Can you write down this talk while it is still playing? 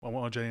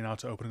on a journey now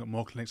to opening up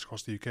more clinics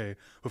across the UK.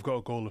 We've got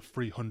a goal of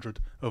 300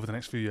 over the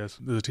next few years.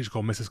 There's a teacher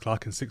called Mrs.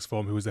 Clark in sixth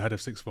form who was the head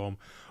of sixth form.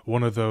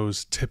 One of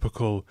those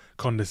typical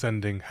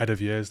condescending head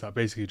of years that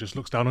basically just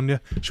looks down on you.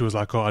 She was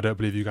like, oh, I don't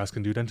believe you guys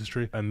can do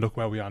dentistry. And look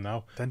where we are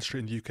now. Dentistry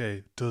in the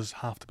UK does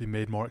have to be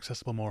made more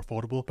accessible, more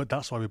affordable. But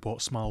that's why we bought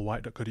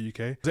smilewhite.co.uk.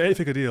 It's an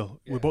 8-figure deal.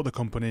 Yeah. We bought the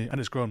company and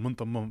it's grown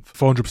month on month.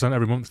 400%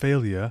 every month.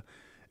 Failure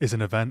is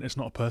an event. It's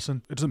not a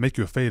person. It doesn't make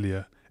you a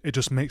failure. It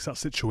just makes that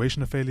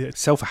situation a failure.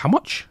 Sell for how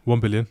much?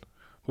 1 billion.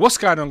 What's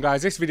going on,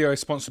 guys? This video is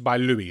sponsored by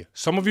Louis.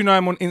 Some of you know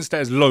him on Insta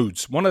as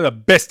Loads. One of the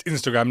best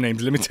Instagram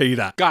names, let me tell you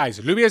that.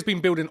 Guys, Louis has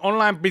been building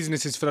online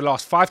businesses for the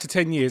last 5 to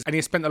 10 years, and he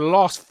has spent the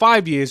last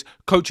 5 years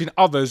coaching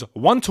others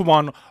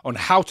one-to-one on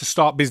how to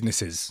start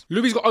businesses.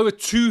 Louis's got over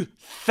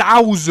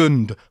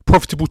 2,000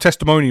 profitable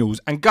testimonials.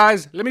 And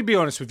guys, let me be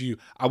honest with you.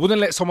 I wouldn't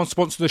let someone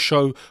sponsor the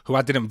show who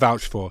I didn't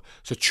vouch for.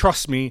 So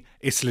trust me,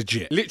 it's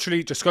legit.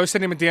 Literally, just go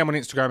send him a DM on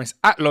Instagram. It's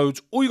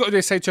 @Loads. All you got to do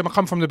is say to him, I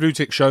come from the Blue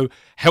Tick Show.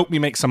 Help me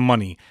make some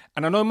money.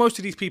 And I know most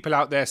of these people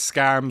out there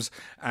scams,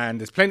 and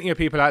there's plenty of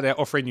people out there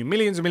offering you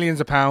millions and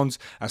millions of pounds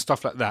and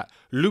stuff like that.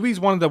 Louis is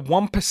one of the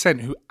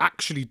 1% who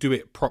actually do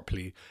it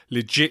properly,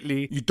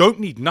 legitly. You don't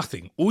need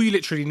nothing. All you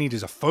literally need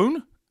is a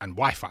phone and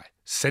Wi-Fi.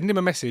 Send him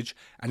a message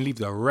and leave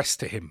the rest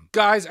to him.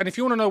 Guys, and if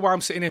you want to know why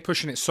I'm sitting here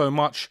pushing it so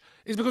much,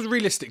 it's because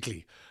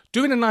realistically,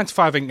 doing a 9 to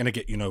 5 ain't going to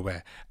get you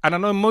nowhere. And I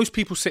know most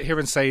people sit here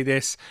and say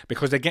this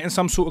because they're getting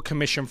some sort of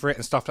commission for it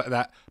and stuff like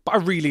that, but I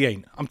really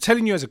ain't. I'm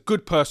telling you as a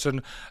good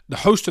person, the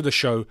host of the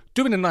show,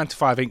 doing a 9 to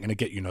 5 ain't going to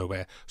get you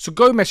nowhere. So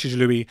go message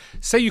Louis,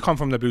 say you come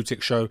from the Blue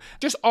Tick Show,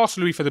 just ask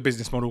Louis for the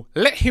business model,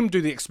 let him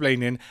do the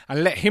explaining,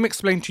 and let him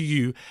explain to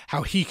you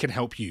how he can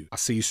help you. I'll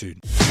see you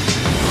soon.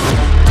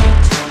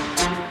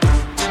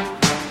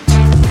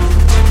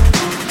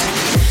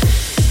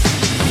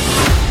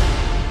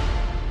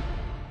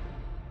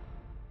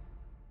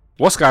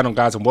 What's going on,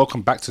 guys, and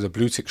welcome back to the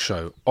Blue Tick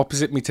Show.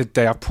 Opposite me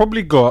today, I've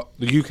probably got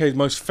the UK's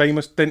most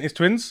famous dentist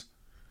twins.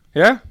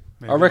 Yeah?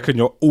 Maybe. I reckon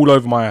you're all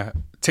over my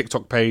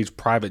TikTok page,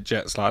 private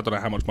jets. Like, I don't know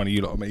how much money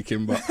you lot are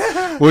making, but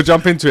we'll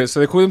jump into it. So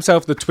they call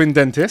themselves the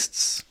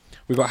Thetwindentists.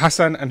 We've got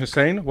Hassan and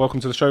Hussein. Welcome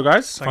to the show,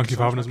 guys. Thank you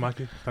for having us,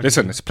 Mikey.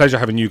 Listen, it's a pleasure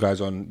having you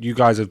guys on. You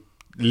guys have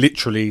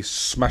literally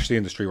smashed the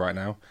industry right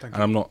now. And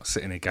I'm not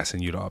sitting here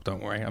gassing you lot up,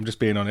 don't worry. I'm just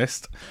being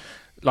honest.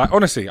 Like,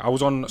 honestly, I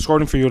was on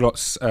scrolling through your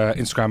lot's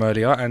Instagram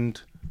earlier,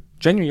 and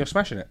genuinely, you're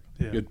smashing it.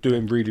 Yeah. You're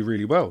doing really,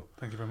 really well.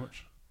 Thank you very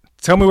much.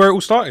 Tell me where it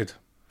all started.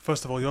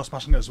 First of all, you're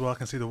smashing it as well. I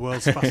can see the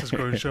world's fastest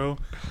growing show.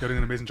 You're doing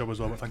an amazing job as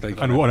well. But thank you.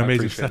 And what an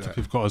amazing setup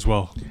you've got as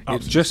well.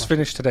 It's just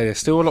finished today. There's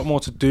still a lot more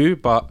to do,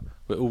 but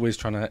we're always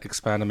trying to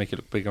expand and make it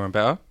look bigger and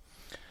better.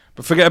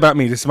 But forget about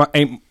me. This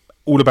ain't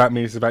all about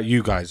me. It's about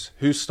you guys.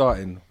 Who's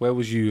starting? Where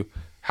was you?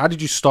 How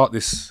did you start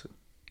this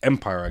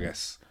empire, I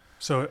guess?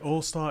 So it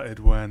all started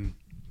when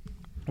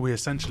we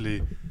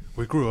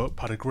grew up,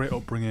 had a great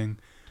upbringing.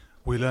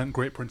 We learned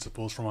great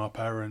principles from our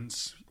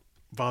parents,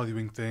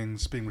 valuing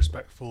things, being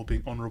respectful,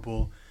 being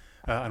honourable,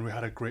 and we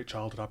had a great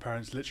childhood. Our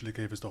parents literally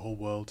gave us the whole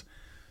world.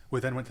 We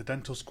then went to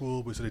dental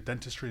school. We studied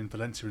dentistry in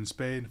Valencia in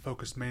Spain,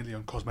 focused mainly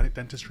on cosmetic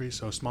dentistry,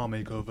 so smile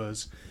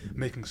makeovers,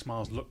 making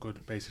smiles look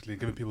good, basically, and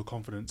giving people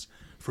confidence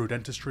through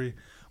dentistry.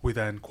 We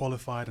then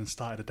qualified and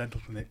started a dental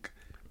clinic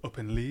up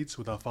in Leeds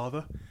with our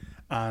father,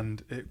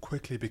 and it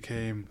quickly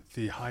became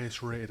the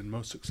highest rated and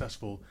most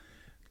successful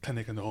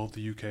clinic in the whole of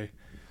the UK.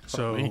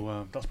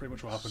 So that's pretty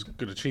much what happened.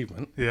 Good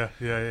achievement.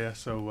 Yeah.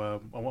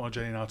 So I'm on a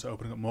journey now to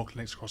opening up more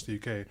clinics across the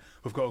UK.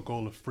 We've got a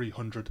goal of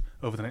 300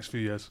 over the next few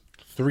years.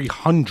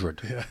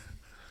 300? Yeah.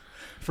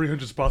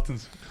 300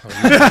 Spartans.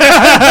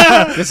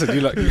 Listen,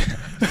 you like...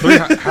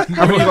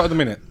 how many you got at the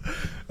minute?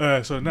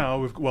 So now,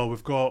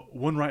 we've got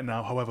one right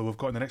now. However, we've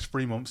got in the next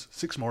 3 months,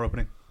 6 more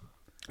opening.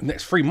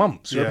 Next 3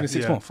 months? You're opening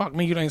 6 months? Fuck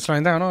me, you ain't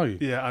slowing down, are you?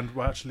 Yeah, and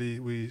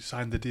we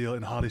signed the deal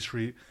in Harley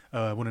Street,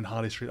 one in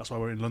Harley Street. That's why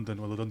we're in London,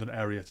 the London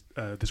area,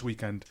 this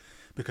weekend,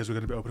 because we're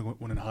going to be opening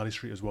one in Harley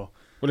Street as well.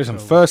 Well, listen,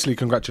 firstly,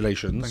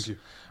 congratulations. Thank you.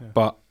 Yeah.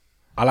 But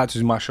I like to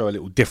do my show a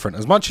little different.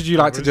 As much as you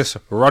like to just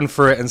run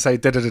through it and say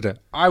da-da-da-da,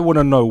 I want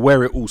to know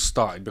where it all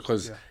started,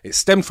 because it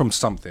stemmed from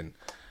something.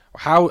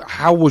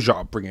 How was your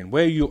upbringing?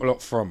 Where are you a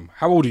lot from?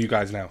 How old are you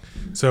guys now?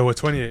 So we're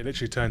 28,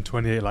 literally turned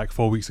 28 like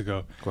 4 weeks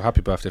ago. Well,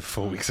 happy birthday for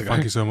 4 weeks ago.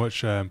 Thank you so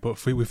much.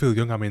 But we feel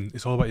young. I mean,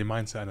 it's all about your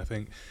mindset. And I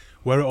think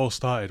where it all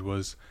started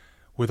was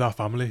with our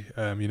family.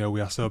 We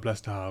are so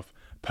blessed to have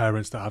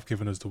parents that have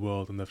given us the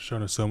world, and they've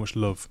shown us so much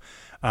love.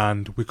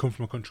 And we come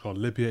from a country called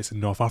Libya. It's in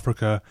North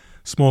Africa,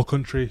 small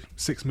country,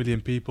 6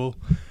 million people.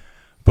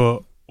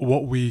 But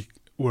what we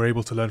were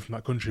able to learn from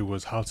that country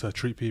was how to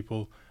treat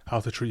people, how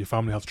to treat your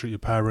family, how to treat your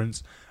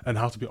parents, and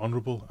how to be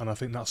honourable. And I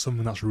think that's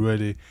something that's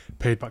really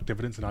paid back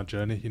dividends in our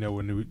journey. You know,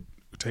 when we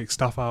take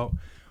staff out,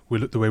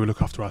 the way we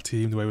look after our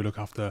team, the way we look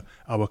after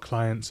our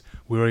clients,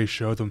 we really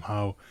show them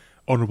how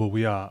honourable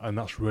we are, and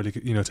that's really,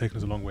 taken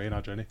us a long way in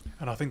our journey.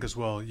 And I think as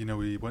well,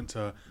 we went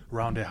to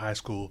Roundhay High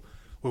School.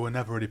 We were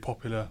never really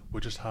popular.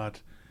 We just had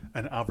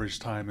an average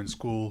time in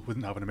school. We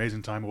didn't have an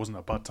amazing time. It wasn't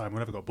a bad time. We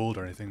never got bullied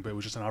or anything, but it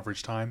was just an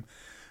average time.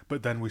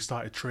 But then we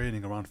started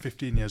training around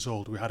 15 years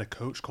old. We had a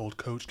coach called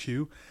Coach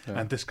Q,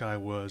 and this guy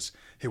was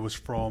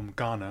from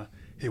Ghana.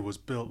 He was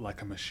built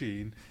like a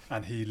machine,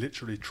 and he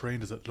literally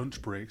trained us at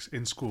lunch breaks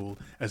in school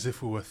as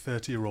if we were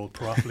 30-year-old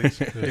pro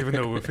athletes, even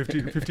though we were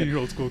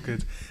 15-year-old school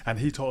kids. And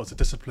he taught us the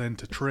discipline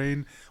to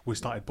train. We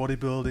started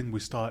bodybuilding. We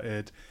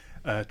started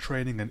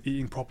training and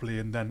eating properly.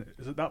 And then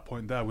at that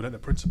point there, we learned the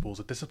principles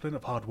of discipline,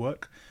 of hard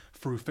work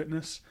through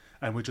fitness.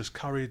 And we just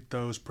carried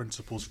those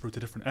principles through to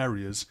different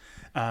areas.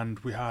 And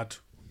we had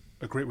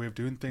a great way of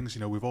doing things.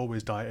 We've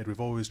always dieted,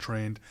 we've always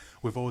trained,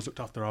 we've always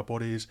looked after our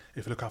bodies.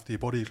 If you look after your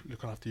body, you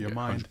look after your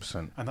mind,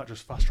 100%. And that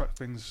just fast track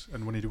things.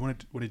 And when you do want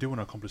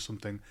to accomplish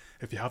something,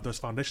 if you have those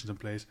foundations in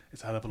place,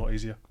 it's a hell of a lot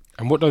easier.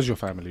 And what does your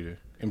family do?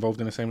 Involved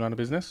in the same line of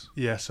business?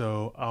 Yeah,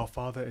 so our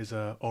father is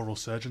an oral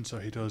surgeon, so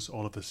he does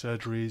all of the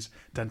surgeries,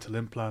 dental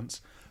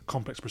implants,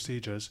 complex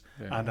procedures,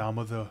 and our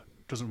mother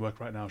doesn't work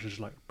right now. She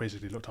just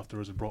basically looked after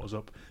us and brought us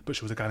up, but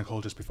she was a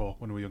gynecologist before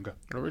when we were younger.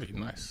 Oh, really?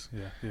 Nice.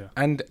 Yeah.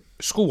 And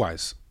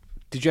school-wise,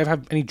 did you ever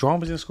have any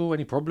dramas in school,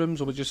 any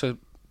problems, or was it just a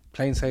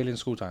plain sailing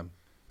school time?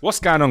 What's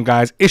going on,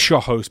 guys? It's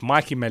your host,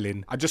 Mikey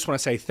Mellin. I just want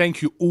to say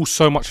thank you all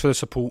so much for the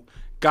support.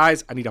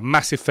 Guys, I need a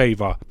massive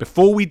favour.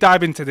 Before we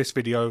dive into this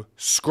video,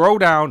 scroll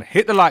down,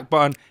 hit the like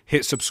button,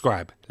 hit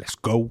subscribe. Let's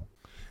go.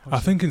 I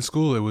think in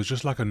school, it was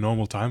just like a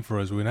normal time for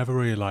us. We were never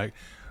really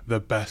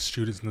the best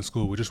students in the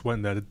school. We just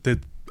went there,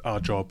 did our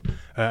job,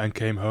 and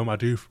came home. I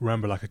do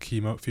remember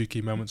few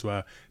key moments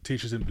where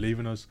teachers didn't believe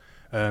in us.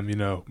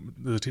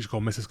 There's a teacher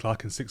called Mrs.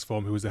 Clark in sixth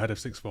form who was the head of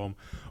sixth form.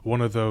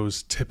 One of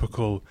those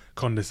typical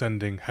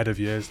condescending head of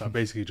years that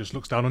basically just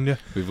looks down on you.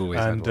 We've always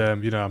had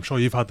one. I'm sure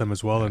you've had them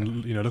as well.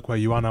 And look where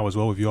you are now as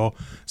well with your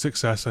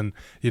success. And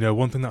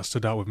one thing that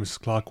stood out with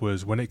Mrs. Clark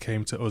was when it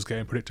came to us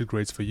getting predicted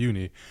grades for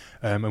uni,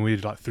 and we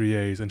did 3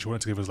 A's, and she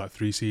wanted to give us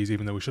 3 C's,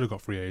 even though we should have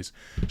got 3 A's.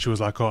 She was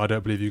like, "Oh, I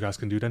don't believe you guys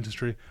can do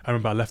dentistry." I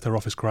remember I left her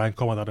office crying,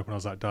 called my dad up, and I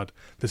was like, "Dad,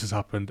 this has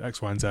happened,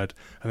 X, Y, and Z."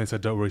 And they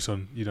said, "Don't worry,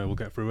 son. We'll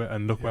get through it."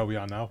 And look where we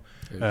are now.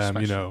 I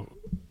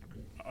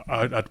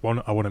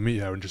want to meet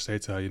her and just say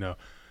to her,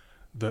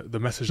 the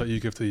message that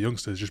you give to the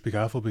youngsters, just be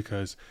careful,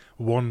 because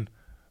one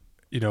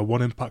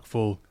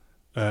impactful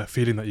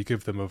feeling that you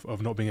give them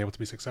of not being able to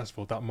be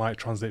successful, that might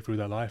translate through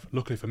their life.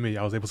 Luckily for me,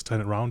 I was able to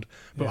turn it around.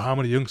 But how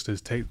many youngsters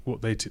take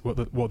what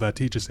their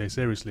teachers say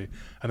seriously,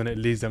 and then it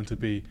leads them to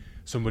be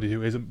somebody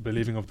who isn't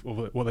believing of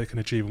what they can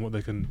achieve and what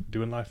they can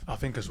do in life? I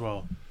think as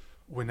well,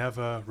 we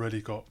never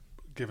really got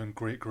given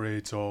great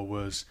grades or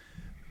was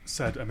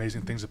said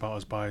amazing things about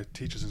us by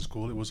teachers in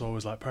school. It was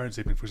always parents'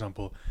 evening, for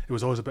example. It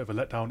was always a bit of a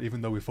letdown,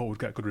 even though we thought we'd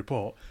get a good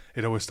report.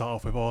 It'd always start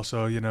off with, "Oh,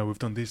 so we've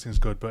done these things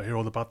good, but here are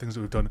all the bad things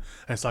that we've done."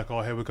 And it's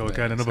 "Oh, here we go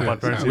again, another bad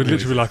parents' evening." We'd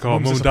literally be "Oh,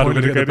 mum and dad, we're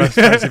going to get the best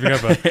parents' evening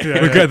ever."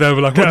 We'd get there,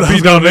 we're like, "What the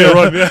hell's down later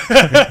on?"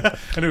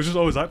 And it was just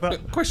always like that.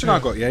 The question I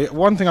got,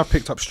 one thing I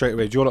picked up straight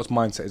away, your lot's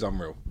mindset is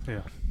unreal.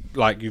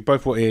 Yeah. You've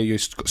both got here,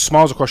 you've got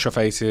smiles across your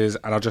faces,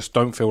 and I just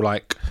don't feel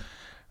like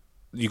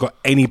you got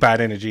any bad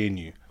energy in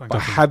you. But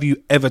have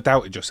you ever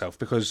doubted yourself?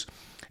 Because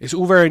it's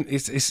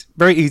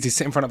very easy to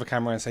sit in front of a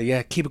camera and say,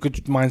 yeah, keep a good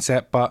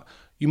mindset, but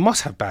you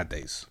must have bad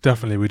days.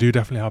 Definitely, we do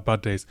definitely have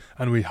bad days,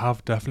 and we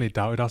have definitely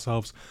doubted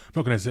ourselves. I'm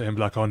not going to sit here and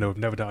be like, "Oh no, we've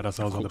never doubted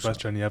ourselves on the best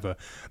journey ever."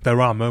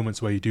 There are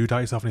moments where you do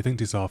doubt yourself and you think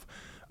to yourself,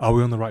 are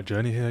we on the right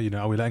journey here?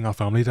 Are we letting our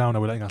family down? Are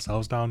we letting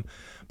ourselves down?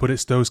 But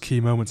it's those key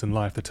moments in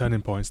life, the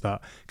turning points,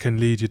 that can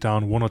lead you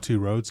down one or two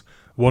roads.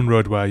 One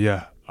road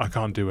where, I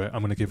can't do it,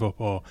 I'm going to give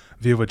up. Or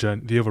the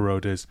other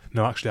road is,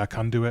 no, actually I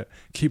can do it.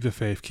 Keep the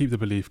faith, keep the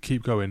belief,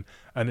 keep going,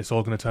 and it's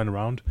all going to turn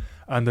around.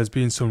 And there's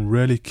been some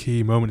really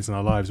key moments in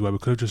our lives where we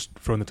could have just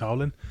thrown the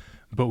towel in,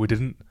 but we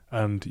didn't.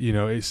 And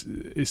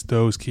it's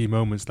those key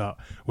moments that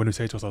when we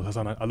say to ourselves,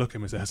 Hassan, I look at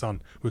him and say,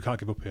 "Hassan, we can't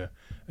give up here.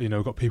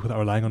 We've got people that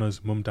are relying on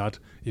us, mum, dad,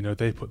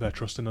 they put their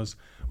trust in us.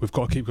 We've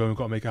got to keep going, we've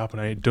got to make it happen."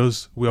 And it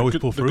does. We always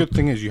pull through. The good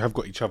thing is you have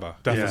got each other.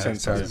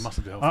 Definitely.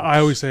 Massively helpful. I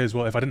always say as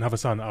well, if I didn't have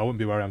Hassan, I wouldn't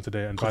be where I am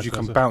today. And because you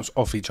can bounce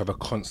off each other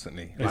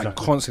constantly.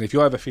 Exactly. Constantly. If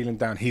you're ever feeling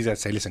down, he's there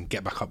to say, "Listen,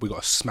 get back up, we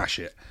got to smash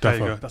it." There you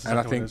go. And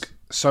I think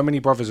so many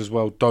brothers as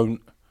well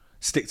don't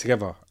stick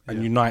together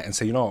and unite and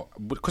say,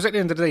 because at the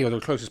end of the day, you're the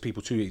closest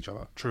people to each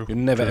other. True. You're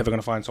never ever going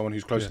to find someone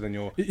who's closer than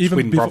your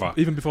twin brother.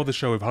 Even before the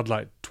show, we've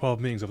had 12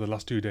 meetings over the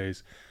last 2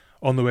 days.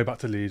 On the way back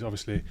to Leeds,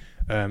 obviously,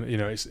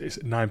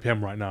 it's 9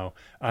 p.m. right now,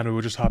 and we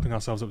were just harping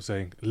ourselves up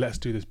saying, "Let's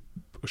do this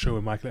show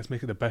with Mike. Let's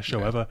make it the best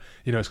show ever.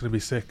 It's going to be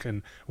sick."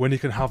 And when you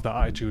can have that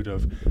attitude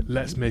of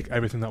let's make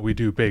everything that we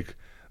do big,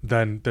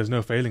 then there's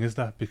no failing, is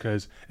there?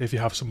 Because if you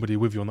have somebody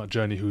with you on that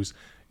journey who's,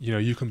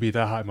 you can be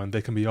their hype man,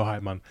 they can be your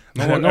hype man.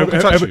 No one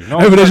can touch you.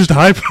 Everybody's just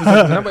hype.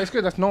 No, but it's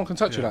good. No one can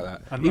touch you like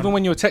that. And even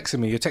when you were texting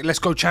me, "Let's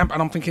go, champ,"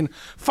 and I'm thinking,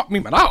 "Fuck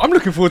me, man. I'm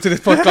looking forward to this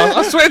podcast."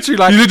 I swear to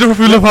you, you did it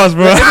for love house,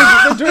 bro.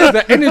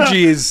 The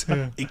energy is,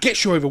 it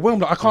gets you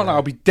overwhelmed. I can't lie,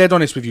 I'll be dead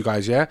honest with you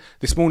guys,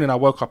 This morning I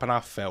woke up and I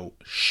felt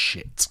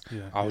shit.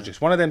 I was just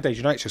one of them days,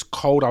 it's just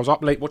cold. I was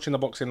up late watching the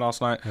boxing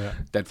last night.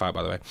 Dead fight,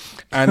 by the way.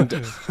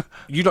 And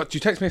you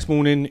text me this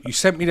morning, you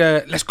sent me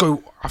the, "Let's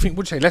go," I think,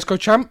 what'd you say, "Let's go,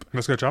 champ"?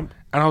 Let's go, champ.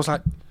 And I was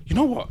like, you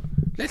know what?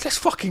 let's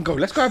fucking go.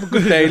 Let's go have a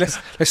good day. Let's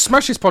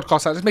smash this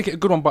podcast out. Let's make it a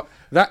good one. But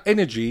that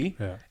energy,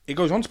 it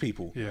goes on to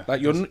people. Yeah.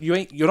 Like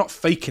you're not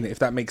faking it, if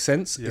that makes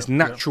sense. Yeah. It's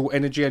natural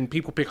energy, and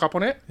people pick up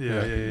on it.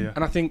 Yeah.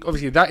 And I think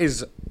obviously that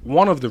is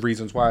one of the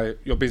reasons why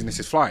your business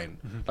is flying.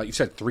 Like you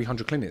said,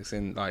 300 clinics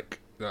in like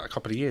a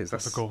couple of years.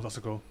 That's a goal. That's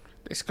a goal.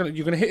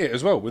 You're gonna hit it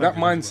as well with that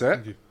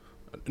mindset.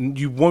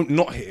 You won't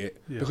not hit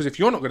it because if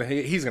you're not going to hit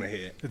it, he's going to hit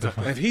it.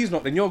 Exactly. And if he's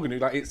not, then you're going to.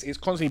 Like it's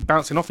constantly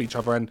bouncing off each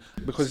other, and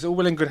because it's all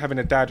well and good having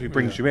a dad who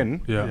brings you in,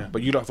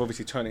 but you don't have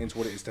obviously turn it into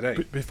what it is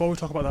today. Before we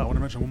talk about that, I want to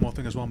mention one more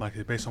thing as well,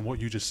 Mikey. Based on what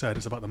you just said,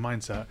 it's about the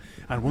mindset,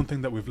 and one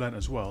thing that we've learned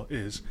as well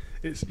is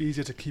it's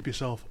easier to keep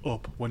yourself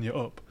up when you're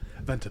up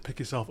than to pick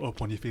yourself up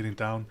when you're feeling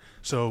down.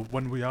 So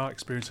when we are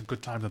experiencing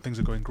good times and things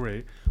are going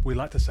great, we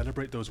like to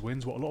celebrate those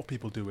wins. What a lot of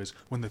people do is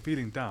when they're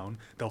feeling down,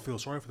 they'll feel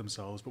sorry for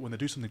themselves, but when they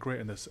do something great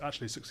and they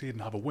actually succeed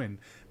and have a win,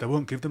 they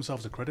won't give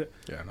themselves the credit.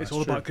 It's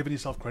all about giving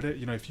yourself credit.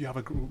 You know, if you have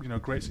a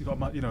great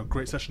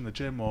session in the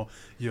gym, or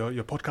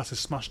your podcast has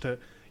smashed it,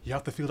 you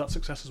have to feel that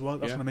success as well.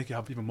 That's going to make you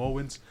have even more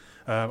wins,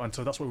 and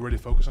so that's what we really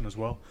focus on as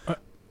well.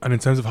 And in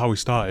terms of how we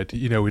started,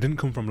 you know, we didn't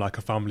come from like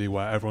a family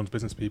where everyone's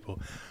business people.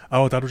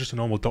 Our dad was just a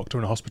normal doctor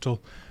in a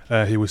hospital.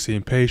 He was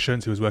seeing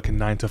patients. He was working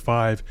 9 to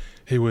 5.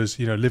 He was,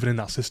 you know, living in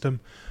that system.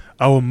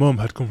 Our mum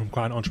had come from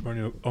quite an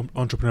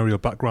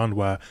entrepreneurial background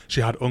where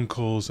she had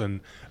uncles and,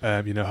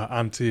 you know, her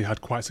auntie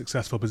had quite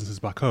successful businesses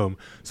back home.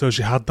 So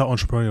she had that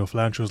entrepreneurial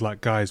flair, and she was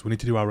like, guys, we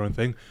need to do our own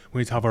thing. We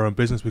need to have our own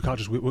business. We can't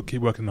just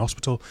keep working in the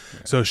hospital.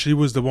 Yeah. So she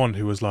was the one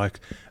who was like,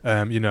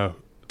 you know,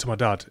 to my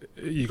dad,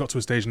 you got to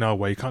a stage now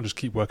where you can't just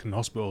keep working in the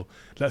hospital.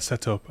 Let's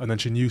set up. And then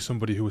she knew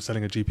somebody who was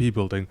selling a GP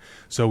building.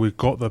 So we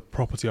got the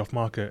property off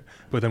market,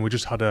 but then we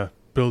just had a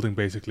building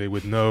basically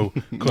with no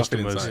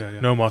customers,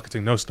 no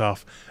marketing, no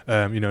staff,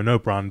 you know, no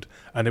brand.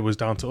 And it was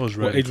down to us.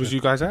 What age was you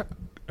guys at?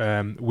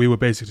 We were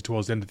basically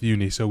towards the end of the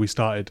uni. So we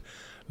started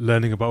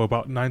learning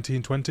about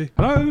 19, 20.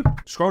 Hello.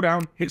 Scroll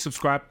down, hit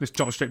subscribe. Let's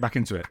jump straight back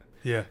into it.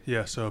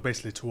 Yeah. So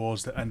basically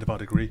towards the end of our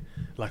degree,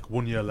 like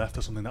 1 year left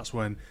or something, that's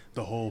when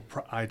the whole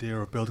idea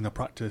of building a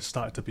practice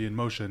started to be in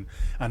motion.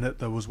 And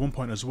there was one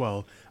point as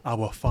well,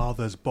 our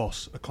father's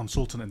boss, a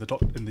consultant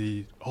in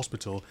the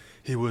hospital,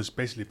 he was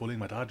basically bullying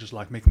my dad, just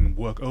like making him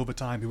work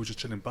overtime. He was just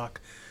chilling back,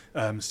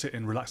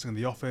 sitting, relaxing in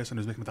the office, and he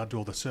was making my dad do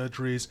all the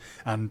surgeries.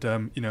 And,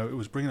 you know, it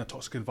was bringing a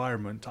toxic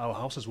environment to our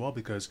house as well,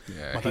 because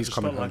my dad he's just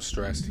coming felt home like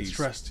stressed. He's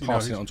stressed,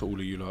 passing it on to all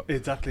of you lot.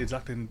 Exactly.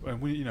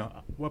 And we, you know,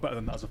 we're better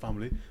than that as a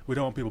family. We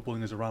don't want people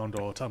bullying us around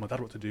or telling my dad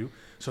what to do.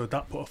 So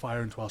that put a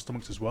fire into our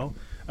stomachs as well.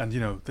 And, you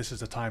know, this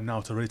is the time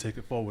now to really take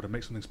it forward and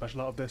make something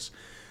special out of this.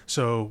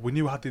 So we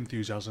knew we had the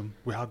enthusiasm,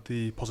 we had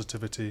the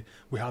positivity,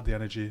 we had the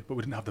energy, but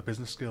we didn't have the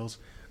business skills,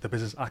 the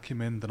business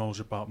acumen, the knowledge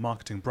about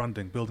marketing,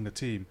 branding, building a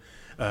team,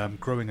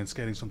 growing and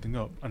scaling something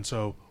up. And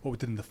so what we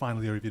did in the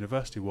final year of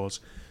university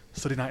was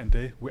study night and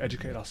day. We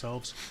educated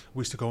ourselves.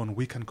 We used to go on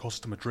weekend courses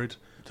to Madrid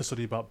to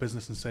study about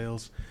business and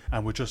sales,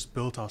 and we just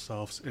built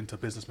ourselves into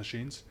business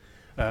machines.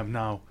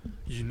 Now,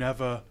 you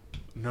never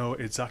know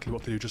exactly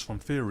what to do just from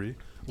theory.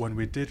 When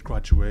we did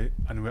graduate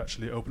and we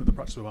actually opened up the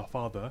practice with our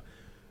father,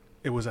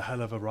 it was a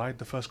hell of a ride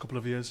the first couple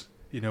of years.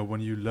 You know,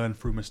 when you learn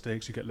through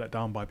mistakes, you get let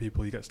down by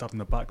people, you get stabbed in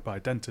the back by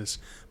dentists,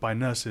 by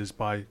nurses,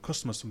 by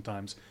customers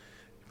sometimes,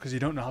 because you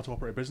don't know how to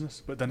operate a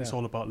business. But then it's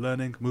all about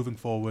learning, moving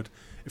forward.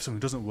 If something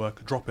doesn't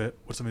work, drop it.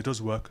 When something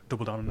does work,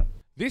 double down on it.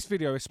 This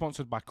video is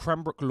sponsored by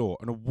Cranbrook Law,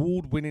 an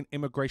award-winning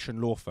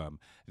immigration law firm.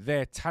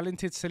 Their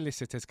talented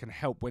solicitors can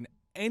help when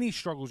any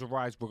struggles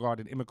arise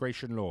regarding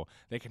immigration law.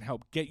 They can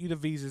help get you the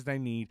visas they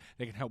need.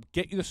 They can help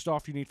get you the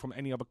staff you need from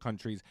any other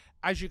countries.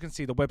 As you can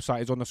see, the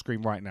website is on the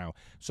screen right now.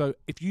 So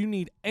if you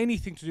need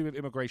anything to do with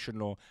immigration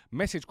law,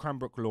 message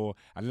Cranbrook Law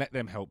and let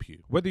them help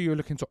you. Whether you're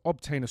looking to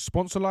obtain a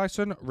sponsor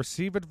license,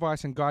 receive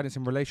advice and guidance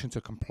in relation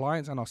to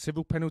compliance and our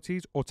civil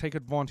penalties, or take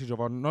advantage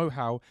of our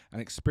know-how and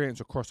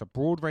experience across a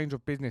broad range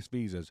of business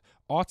visas,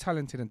 our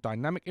talented and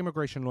dynamic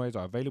immigration lawyers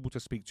are available to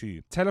speak to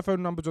you.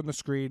 Telephone numbers on the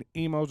screen,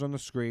 emails on the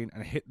screen,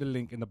 and hit the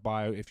link in the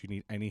bio if you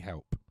need any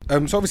help. So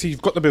obviously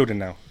you've got the building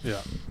now.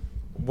 Yeah.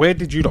 Where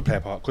did you not play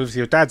a part? Because obviously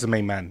your dad's the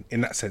main man in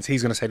that sense.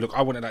 He's going to say, look,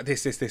 I want it like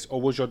this.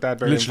 Or was your dad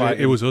very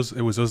inviting? It was us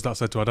that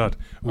said to our dad,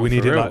 we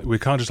need it like, we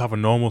can't just have a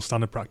normal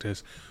standard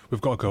practice.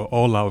 We've got to go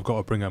all out. We've got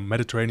to bring a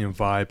Mediterranean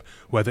vibe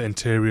where the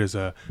interiors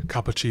are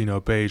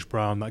cappuccino, beige,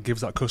 brown. That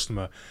gives that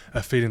customer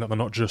a feeling that they're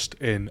not just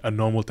in a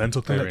normal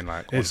dental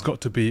clinic. It's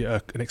got to be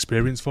an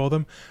experience for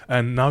them.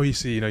 And now you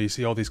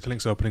see all these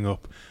clinics opening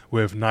up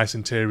with nice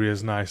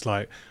interiors, nice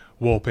like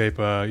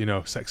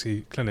wallpaper,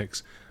 sexy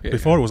clinics.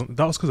 Before it wasn't.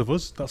 That was because of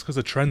us. That's because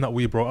of the trend that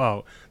we brought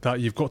out, that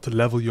you've got to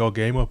level your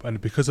game up.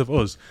 And because of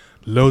us,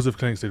 loads of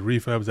clinics did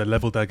refurbs, they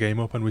leveled their game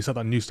up, and we set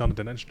that new standard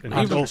in dentistry.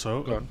 And Go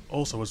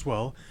also as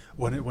well,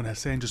 when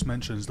Hussein just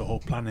mentions the whole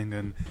planning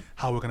and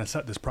how we're going to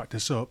set this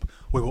practice up,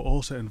 we were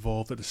also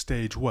involved at the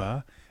stage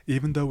where,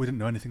 even though we didn't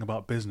know anything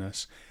about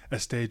business, a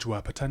stage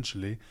where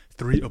potentially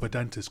 3 other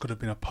dentists could have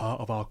been a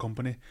part of our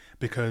company,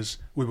 because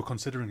we were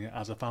considering it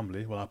as a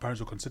family. Well, our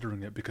parents were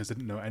considering it because they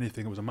didn't know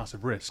anything. It was a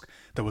massive risk.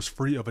 There was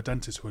 3 other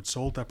dentists who had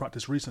sold their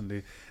practice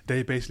recently.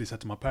 They basically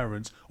said to my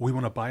parents, we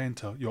want to buy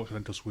into Yorkshire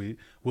Dental Suite.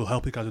 We'll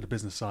help you guys with the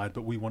business side,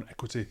 but we want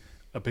equity,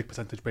 a big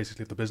percentage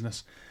basically of the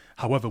business.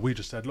 However, we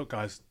just said, look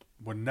guys,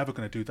 we're never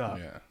going to do that.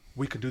 Yeah.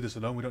 We can do this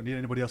alone. We don't need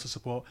anybody else's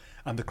support.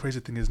 And the crazy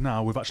thing is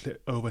now we've actually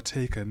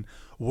overtaken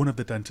one of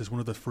the dentists, one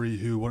of the 3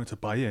 who wanted to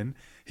buy in.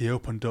 He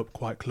opened up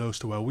quite close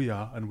to where we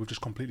are, and we've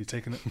just completely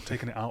taken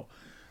it out.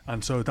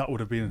 And so that could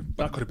have been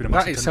a massive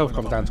that itself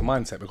comes down to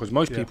mindset, because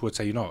most people would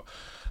say, you know,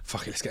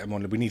 fuck it, let's get them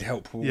on. We need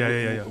help.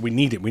 Yeah. We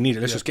need it.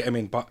 Let's just get them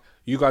in. But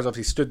you guys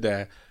obviously stood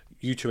there,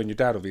 you 2 and your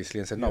dad obviously,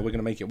 and said, no, we're going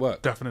to make it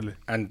work. Definitely.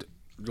 And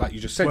like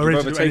you just said, We're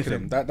you've ready to do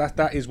overtaken them.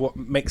 That is what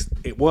makes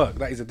it work.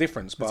 That is a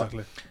difference. But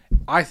Exactly.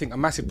 I think a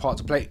massive part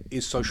to play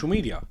is social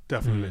media.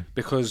 Definitely.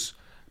 Because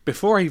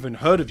before I even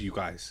heard of you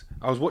guys,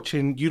 I was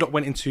watching, you lot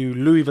went into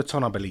Louis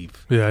Vuitton, I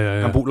believe.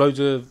 Yeah. And bought loads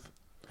of,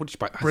 what did you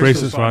buy?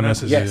 Braces for our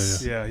nurses.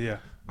 Yes. Yeah.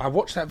 I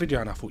watched that video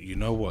and I thought, you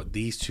know what?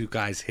 These 2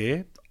 guys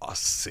here are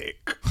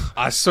sick.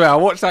 I swear, I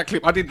watched that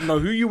clip. I didn't know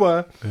who you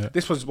were. Yeah.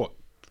 This was what,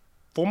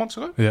 4 months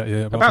ago? Yeah.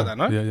 About that,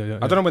 no? Yeah.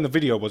 I don't know when the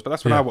video was, but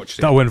that's when I watched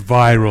it. That went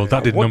viral.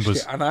 That I did watched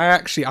numbers. it, and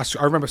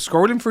I remember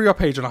scrolling through your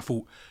page and I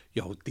thought,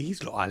 yo,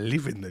 these lot are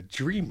living the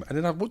dream. And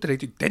then what do they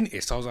do?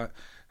 Dentists. I was like,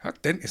 how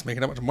dentists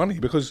making that much money?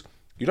 Because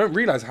you don't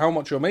realise how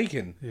much you're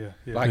making. Yeah.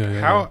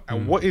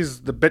 What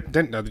is the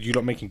dent now that you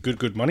lot making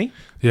good money?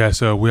 Yeah,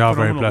 so we are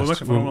very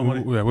Phenomenal.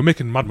 Oh, We're We're we're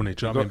making mad money.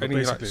 Do you know what I mean?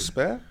 Any But like basically,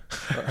 spare?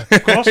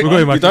 of course, we're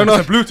going. You don't know.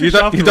 It's a Bluetooth You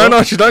shaft, don't know.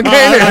 You don't get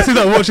I it. see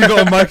that watch you got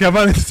on, Mikey. I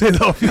might need to take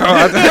that off.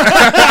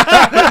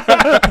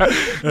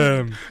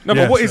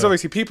 But what is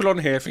obviously people on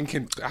here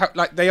thinking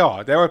there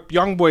are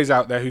young boys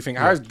out there who think,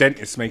 how is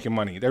dentists making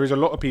money? There is a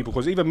lot of people,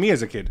 because even me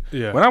as a kid,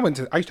 when I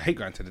used to hate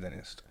going to the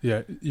dentist.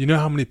 Yeah, you know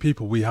how many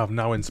people we have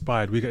now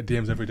inspired. We get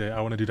DMs every day.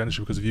 I want to do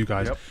dentistry because of you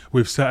guys. Yep.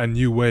 We've set a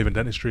new wave in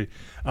dentistry,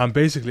 and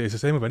basically it's the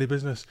same with any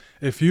business.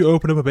 If you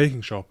open up a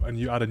baking shop and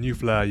you add a new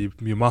flair, you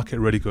market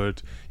really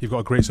good, you've got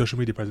a great social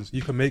media presence,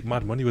 you can make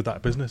mad money with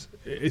that business.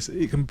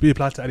 It can be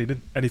applied to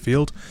any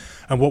field.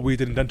 And what we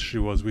did in dentistry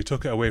was we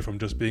took it away from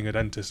just being a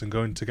dentist and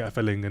going to get a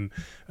filling and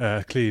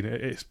clean.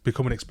 It's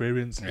become an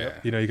experience. Yeah.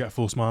 You know, you get a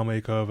full smile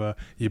makeover,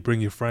 you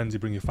bring your friends, you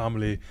bring your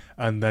family,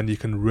 and then you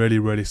can really,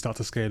 really start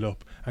to scale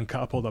up and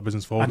catapult that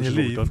business forward. And you which is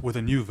what we've leave done. with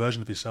a new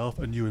version of yourself,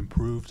 a new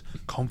improved,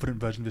 confident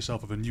version of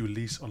yourself, with a new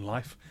lease on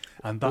life.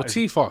 And that is,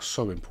 Teeth are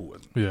so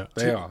important. Yeah.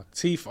 They are.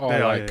 Teeth are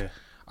They are, like, yeah.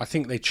 I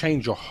think they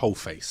change your whole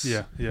face.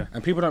 yeah.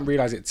 And people don't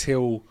realise it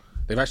till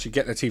they've actually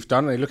get their teeth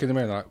done and they look in the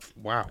mirror and they're like,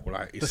 wow.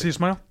 Like, Does he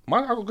smile?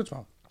 I got a good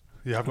smile.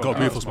 Yeah, I've got got a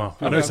beautiful smile.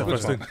 I know it's the I've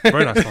first got thing.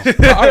 Very nice smile.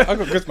 I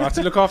got a good smile. I have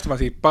to look after my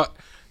teeth. But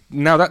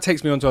now that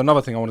takes me on to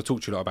another thing I want to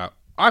talk to you lot about.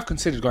 I've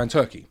considered going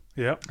Turkey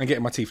Yeah. and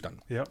getting my teeth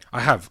done. Yeah. I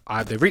have.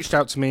 They've reached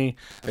out to me.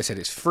 They said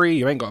it's free.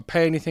 You ain't got to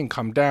pay anything.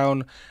 Come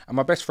down. And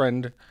my best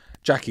friend,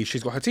 Jackie,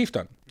 she's got her teeth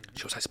done.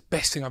 She was like, it's the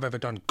best thing I've ever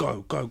done.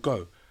 Go.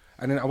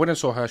 And then I went and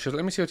saw her. She was like,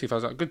 let me see your teeth. I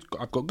was like, good.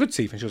 I've got good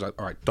teeth. And she was like,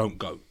 all right, don't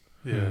go.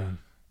 Yeah.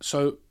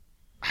 So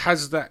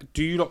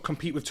do you not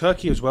compete with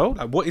Turkey as well?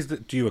 Like, what is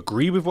do you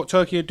agree with what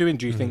Turkey are doing?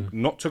 Do you think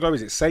not to go?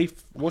 Is it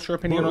safe? What's your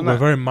opinion on We're that?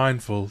 very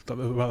mindful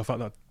about the fact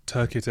that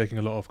Turkey are taking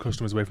a lot of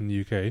customers away from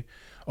the UK.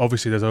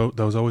 Obviously, there's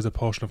always a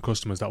portion of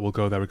customers that will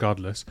go there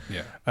regardless.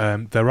 Yeah.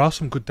 There are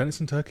some good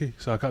dentists in Turkey,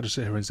 so I can't just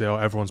sit here and say, oh,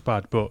 everyone's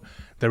bad. But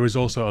there is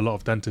also a lot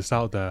of dentists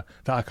out there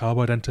that are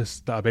carbo dentists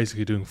that are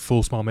basically doing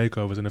full smile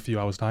makeovers in a few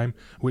hours' time,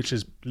 which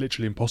is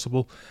literally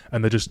impossible.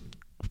 And they're just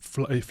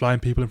flying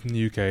people in from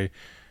the UK,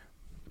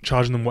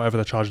 charging them whatever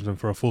they're charging them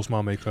for a full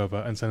smile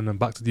makeover and sending them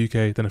back to the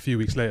UK. Then a few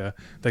weeks later,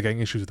 they're getting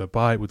issues with their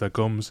bite, with their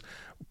gums,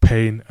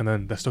 pain, and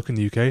then they're stuck in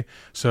the UK.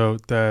 So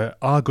there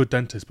are good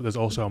dentists, but there's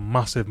also a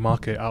massive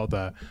market out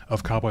there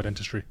of carbo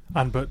dentistry.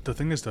 But the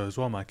thing is, though, as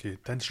well, Mikey,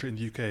 dentistry in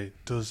the UK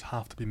does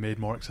have to be made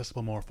more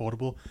accessible, more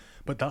affordable.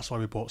 But that's why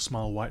we bought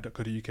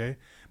smilewhite.co.uk,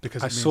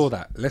 because I saw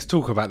that. Let's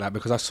talk about that,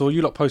 because I saw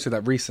you lot posted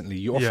that recently.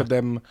 You offered Yeah.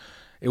 them.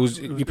 You It was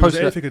posted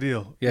an that. 8-figure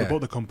deal. Yeah. We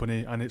bought the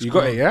company, and it's You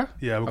got grown. it, yeah?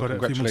 Yeah, we Oh, got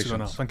it a few months ago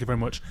now. congratulations. Thank you very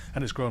much.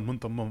 And it's grown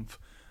month on month.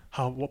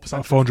 What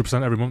percent?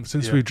 400% every month.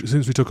 Since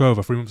we took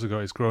over 3 months ago,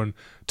 it's grown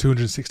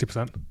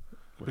 260%.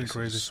 Been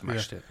crazy.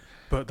 Smashed it.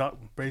 But that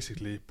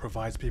basically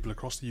provides people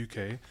across the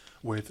UK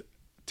with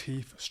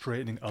teeth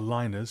straightening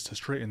aligners to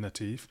straighten their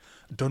teeth,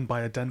 done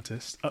by a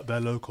dentist at their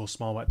local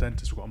smile white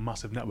dentist. We've got a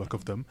massive network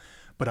of them,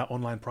 but at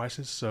online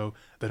prices, so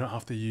they don't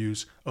have to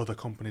use other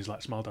companies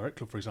like Smile Direct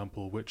Club, for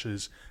example, which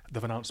is,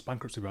 they've announced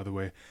bankruptcy, by the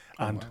way,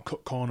 and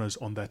cut corners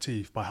on their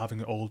teeth by having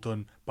it all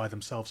done by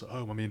themselves at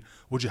home. I mean,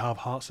 would you have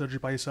heart surgery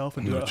by yourself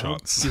and do it at home?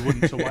 You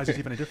wouldn't. So why is it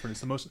even any different?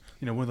 It's the most,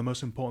 one of the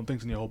most important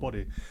things in your whole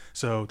body.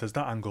 So there's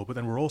that angle. But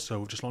then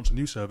we've just launched a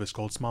new service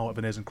called Smile White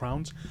Veneers and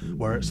Crowns,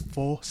 where it's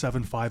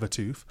 $475 a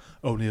tooth,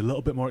 only a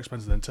little bit more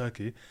expensive than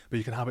Turkey, but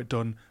you can have it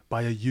done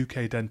by a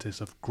UK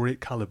dentist of great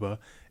caliber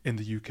in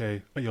the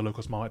UK at your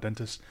local Smile White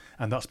dentist,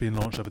 and that's being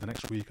launched over the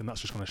next week, and that's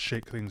just going to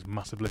shake things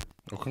massively.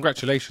 Well,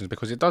 congratulations,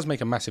 because it does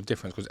make a massive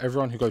difference, because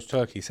everyone who goes to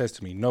Turkey says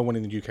to me, no one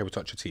in the UK will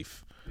touch your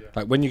teeth. Yeah.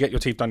 Like, when you get your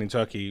teeth done in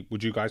Turkey,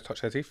 would you guys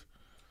touch their teeth?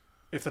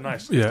 If they're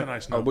nice. Yeah. If they're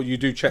nice, no. But you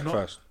do check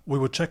first. We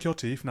would check your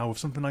teeth. Now, with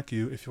something like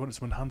you, if you wanted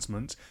some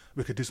enhancement,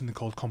 we could do something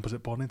called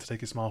composite bonding to take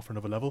your smile for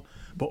another level.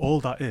 But all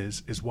that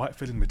is white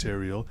filling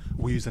material.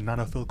 We use a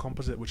nanofill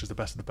composite, which is the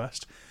best of the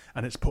best,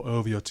 and it's put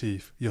over your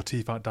teeth. Your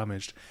teeth aren't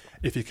damaged.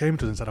 If you came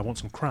to us and said, I want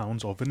some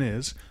crowns or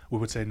veneers, we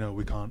would say, no,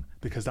 we can't,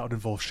 because that would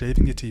involve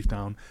shaving your teeth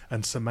down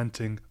and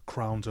cementing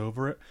crowns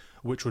over it,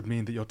 which would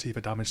mean that your teeth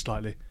are damaged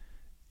slightly.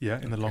 Yeah,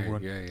 in the long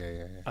run.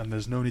 Yeah. And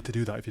there's no need to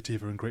do that if your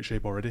teeth are in great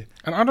shape already.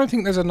 And I don't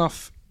think there's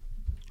enough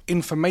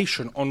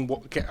information on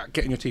what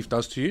getting your teeth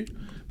does to you,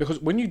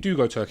 because when you do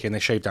go to Turkey and they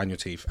shave down your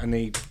teeth, and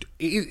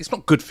it's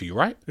not good for you,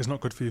 right? It's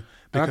not good for you.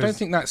 And I don't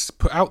think that's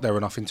put out there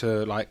enough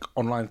into like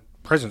online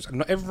presence. And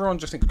not everyone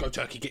just thinks, go to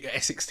Turkey, get your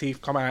Essex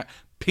teeth, come out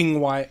ping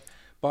white,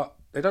 but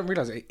they don't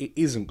realise it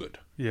isn't good.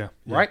 Yeah.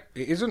 Right?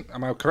 It isn't?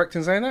 Am I correct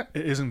in saying that?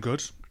 It isn't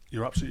good.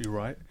 You're absolutely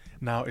right.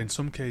 Now, in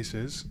some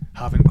cases,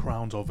 having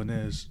crowns or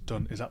veneers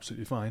done is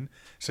absolutely fine.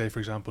 Say, for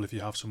example, if you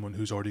have someone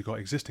who's already got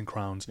existing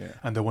crowns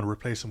and they want to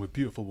replace them with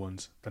beautiful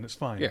ones, then it's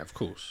fine. Yeah, of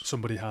course.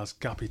 Somebody has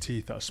gappy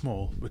teeth that are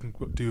small, we can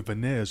do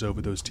veneers over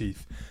those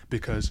teeth,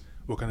 because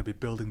we're going to be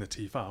building the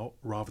teeth out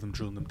rather than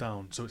drilling them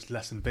down, so it's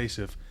less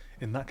invasive.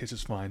 In that case,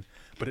 it's fine,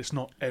 but it's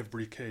not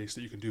every case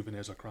that you can do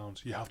veneers or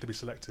crowns. You have to be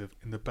selective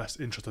in the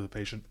best interest of the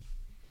patient.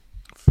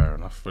 Fair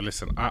enough. But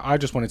listen, I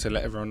just wanted to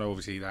let everyone know,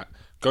 obviously, that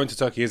going to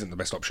Turkey isn't the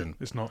best option.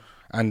 It's not.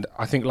 And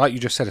I think, like you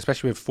just said,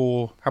 especially with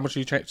how much are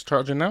you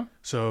charging now?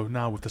 So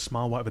now with the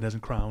Smile White Veneers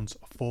and Crowns,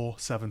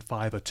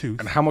 $475 a tooth.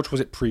 And how much was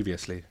it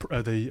previously?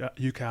 The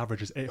UK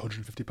average is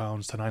 £850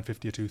 to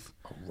 £950 a tooth.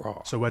 Oh,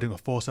 raw. So we're doing a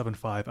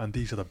 $475, and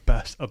these are the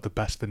best of the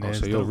best veneers.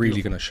 So you're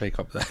really going to shake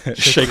up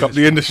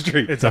the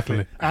industry.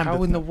 Exactly. And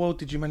how in the world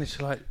did you manage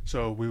to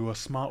So we were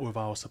smart with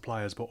our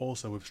suppliers, but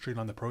also we've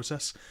streamlined the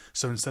process.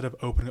 So instead of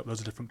opening up loads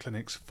of different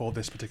clinics for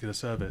this particular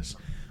service,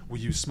 we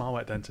use Smile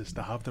White dentists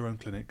that have their own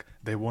clinic.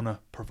 They want to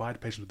provide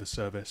patients with this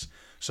service.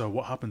 So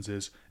what happens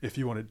is, if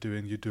you want it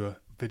doing, you do a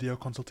video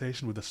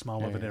consultation with the Smile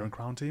White Veneer and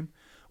Crown team.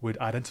 We'd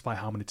identify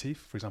how many teeth,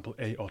 for example,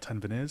 8 or 10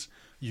 veneers.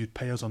 You'd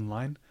pay us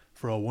online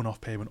for a one-off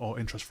payment or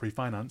interest-free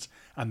finance,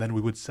 and then we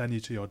would send you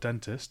to your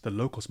dentist, the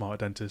local Smile White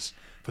dentist,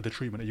 for the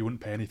treatment, and you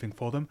wouldn't pay anything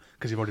for them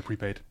because you've already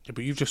prepaid. Yeah,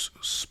 but you've just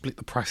split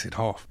the price in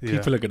half. Yeah.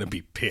 People are going to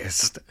be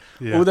pissed.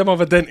 Yeah. All them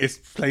other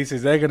dentist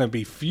places, they're going to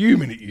be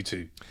fuming at you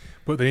two.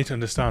 But they need to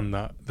understand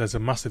that there's a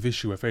massive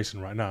issue we're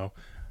facing right now.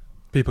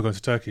 People going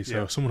to Turkey,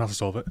 so someone has to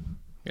solve it.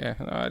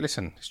 Yeah,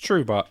 listen, it's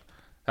true, but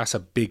that's a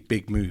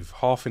big move.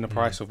 Half in the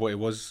price of what it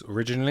was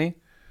originally.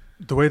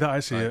 The way that I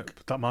see it,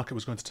 that market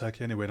was going to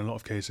Turkey anyway in a lot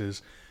of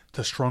cases.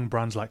 To strong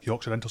brands like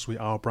Yorkshire Dental Suite,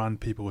 our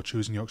brand, people were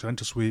choosing Yorkshire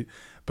Dental Suite.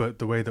 But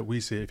the way that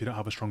we see it, if you don't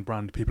have a strong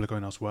brand, people are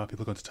going elsewhere,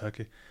 people are going to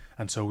Turkey.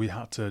 And so we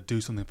had to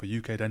do something for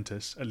UK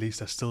dentists. At least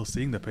they're still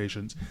seeing their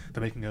patients.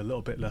 They're making a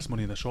little bit less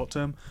money in the short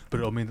term, but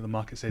it'll mean that the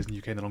market stays in the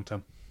UK in the long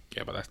term.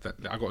 Yeah, but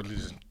I got to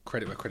lose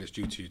credit where credit's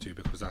due to you two,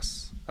 because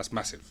that's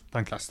massive.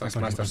 Thank you. That's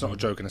massive. That's not a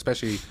joke, and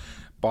especially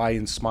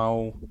buying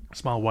Smile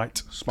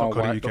White.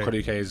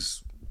 Smilewhite.co.uk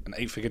is an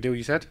 8-figure deal.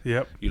 You said.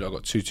 Yep. You lot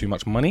got too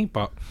much money,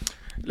 but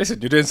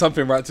listen, you're doing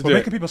something right to do. We're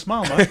making people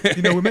smile, man.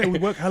 We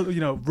work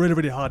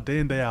really hard day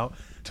in, day out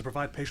to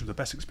provide patients the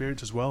best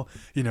experience as well.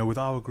 With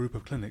our group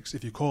of clinics,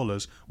 if you call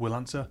us, we'll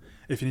answer.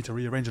 If you need to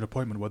rearrange an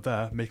appointment, we're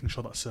there, making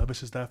sure that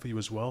service is there for you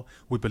as well.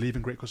 We believe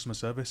in great customer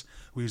service.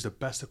 We use the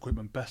best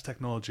equipment, best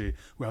technology.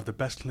 We have the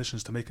best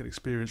clinicians to make an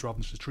experience rather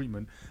than just a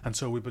treatment. And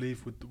so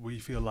we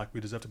feel like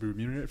we deserve to be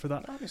remunerated for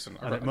that. Oh, listen,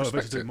 and it motivates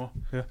us to do more.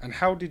 Yeah. And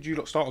how did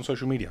you start on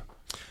social media?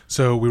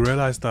 So we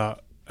realised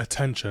that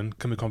attention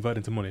can be converted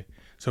into money.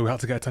 So we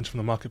had to get attention from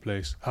the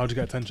marketplace. How do you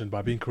get attention?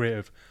 By being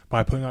creative,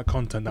 by putting out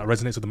content that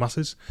resonates with the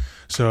masses.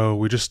 So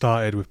we just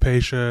started with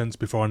patients,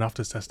 before and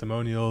after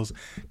testimonials,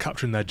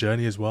 capturing their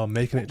journey as well,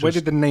 making it just... Where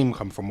did the name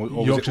come from?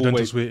 Or Yorkshire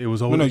Dental Suite. It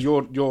was always... No,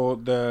 you're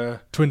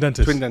the... Twin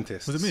Dentists. Twin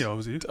Dentists. Was it me or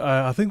was it you?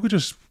 I think we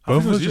just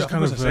Both of was us you. just I think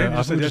kind it of, was the same. I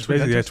Just think said, just yeah,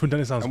 basically, twin Twin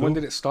Dentist sounds And cool. when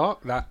did it start?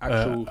 That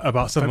actual.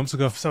 About 7 months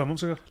ago. 7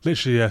 months ago.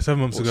 Literally, yeah, 7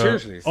 months Oh, ago.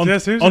 seriously? On, Yeah,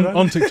 seriously, on, man.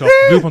 on TikTok.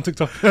 Blew up on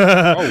TikTok. Oh,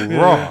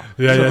 raw.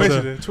 Yeah, So yeah.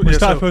 basically, So we yeah,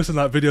 started so- posting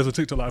like videos on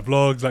TikTok, like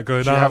vlogs, like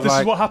going Do you out. have, This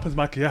like- is what happens,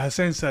 Mikey. Yeah,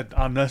 Hussein said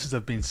our nurses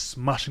have been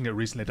smashing it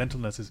recently, dental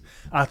nurses.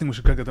 I think we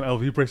should go get them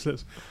LV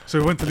bracelets. So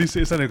we went to Lee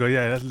City Centre and go,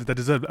 yeah, they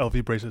deserve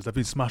LV bracelets. They've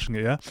been smashing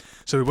it, yeah.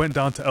 So we went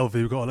down to LV.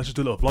 We go, oh, let's just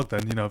do a little vlog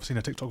then. You know, I've seen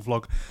a TikTok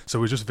vlog.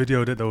 So we just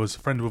videoed it. There was a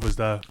friend with us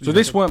there. So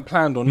this weren't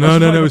planned or No,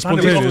 nothing? no, it's It was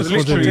spontaneous. It was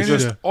literally spontaneous,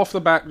 just yeah. off the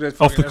back. Off the cuff.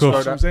 let's go That's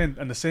what there. I'm saying.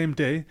 And the same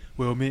day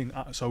we were meeting.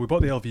 So we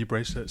bought the LV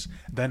bracelets.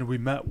 Then we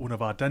met one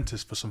of our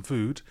dentists for some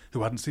food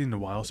who hadn't seen in a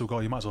while. So we go,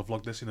 you might as well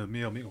vlog this. You know, the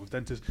meal meeting with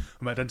dentists.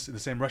 We met a dentist in the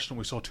same restaurant.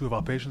 We saw two of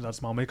our patients had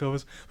smile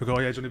makeovers. We go, oh,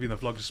 yeah, do you want to be in the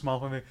vlog? Just smile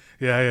for me.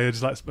 Yeah,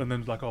 just like, and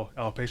then like, oh,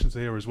 our patients are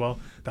here as well.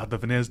 They had the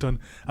veneers done,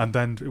 and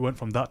then it went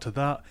from that to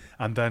that,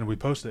 and then we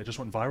posted it. It just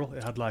went viral.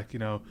 It had like, you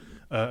know,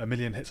 1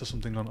 million hits or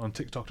something on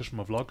TikTok just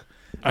from a vlog.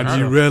 And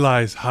you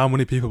realise how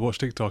many people watch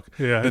TikTok.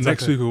 Yeah, The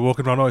next exactly. week we were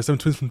walking around, oh, it's them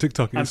twins from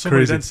TikTok. And It's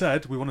somebody crazy. then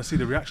said, we want to see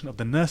the reaction of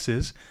the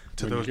nurses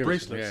to When you those give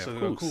us them, bracelets. yeah, So of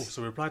they were course. cool.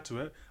 So we replied to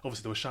it.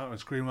 Obviously, they were shouting and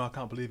screaming, oh, I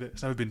can't believe it.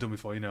 It's never been done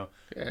before, you know.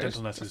 Yeah,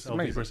 dental that's nurses, LV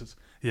amazing. bracelets.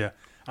 Yeah.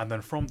 And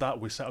then from that,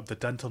 we set up the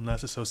Dental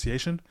Nurse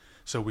Association.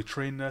 So we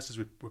train nurses,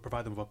 we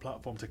provide them with a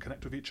platform to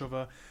connect with each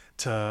other.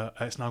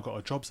 It's now got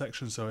a job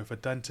section. So if a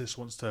dentist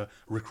wants to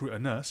recruit a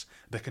nurse,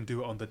 they can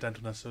do it on the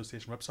Dental Nurse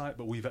Association website,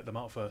 but we vet them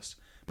out first.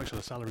 Make sure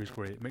the salary is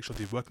great. Make sure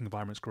the working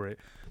environment's great.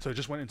 So it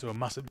just went into a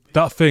massive...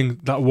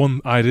 That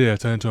one idea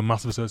turned into a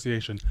massive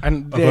association.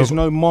 And there's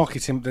no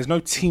marketing, there's no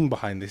team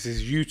behind this.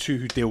 It's you two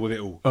who deal with it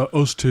all.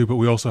 Us too, but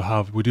we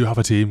do have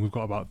a team. We've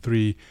got about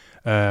 3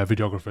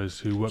 videographers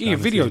who work. Yeah, behind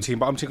the video scenes. team,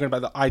 but I'm talking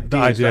about the ideas.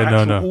 idea, the no,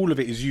 actual, no. all of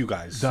it is you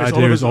guys. The It's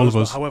idea is all us,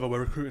 of us. However, we're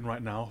recruiting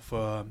right now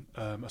for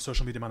a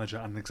social media manager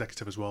and an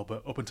executive as well.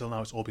 But up until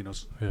now, it's all been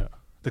us. Yeah.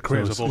 The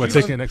creators So of all we're been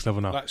taking it next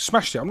level now. Like,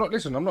 smashed it. I'm not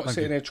Thank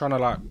sitting you. there trying to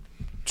like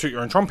toot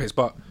your own trumpets,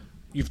 but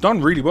you've done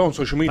really well on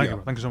social media.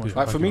 Thank you so much. Yeah.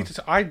 Like for Thank me you,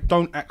 to, I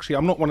don't actually.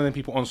 I'm not one of them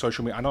people on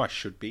social media. I know I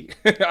should be.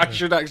 I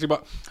should actually,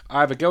 but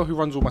I have a girl who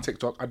runs all my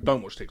TikTok. I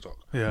don't watch TikTok.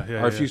 Yeah.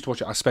 I refuse to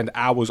watch it. I spend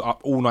hours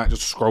up all night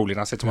just scrolling.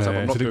 I said to myself,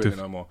 Yeah, I'm not it's doing addictive.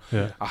 it no more.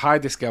 Yeah. I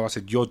hired this girl. I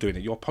said, you're doing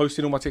it. You're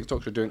posting all my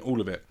TikToks. You're doing all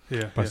of it.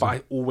 Yeah. But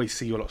I always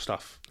see a lot of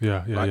stuff.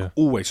 Yeah, Like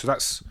always. So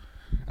that's,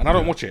 and I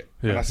don't watch it.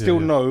 Yeah, And I yeah, still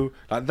yeah. know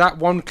like that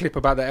one clip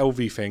about the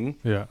LV thing.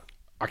 Yeah.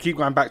 I keep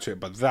going back to it,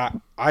 but that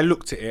I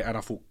looked at it and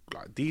I thought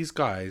like these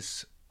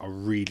guys are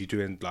really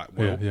doing like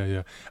well.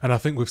 Yeah. And I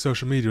think with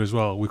social media as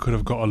well, we could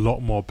have got a lot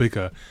more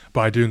bigger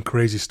by doing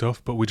crazy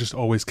stuff, but we just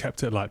always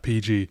kept it like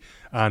PG,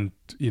 and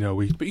you know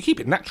we But you keep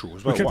it natural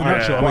as well. we kept it what I-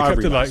 natural, and what we I kept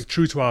it realised. like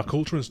true to our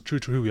culture and true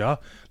to who we are.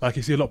 Like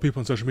you see a lot of people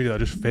on social media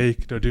that are just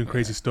fake, they're doing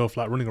crazy stuff,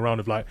 like running around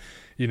with like,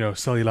 you know,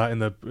 cellulite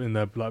in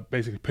their like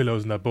basically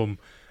pillows in their bum.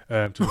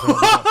 Have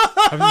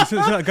you seen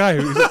that guy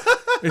who?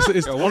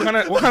 It's, Yeah, what kind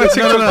of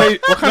TikTok page?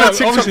 What kind of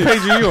TikTok obviously.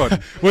 page are you on?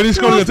 when he's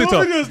scrolling on What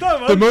TikTok, video is that,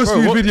 man? the most Bro,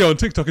 viewed what- video on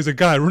TikTok is a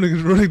guy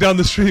running down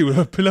the street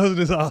with pillows in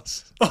his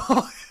ass.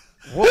 What?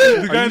 guy Are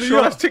in you the sure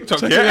yacht. that's TikTok?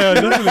 Check Yeah. it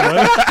out, definitely,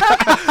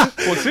 man.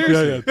 Well,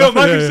 seriously. Yeah, Yo,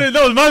 Mikey yeah. said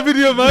that was my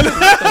video, man.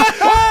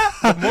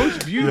 The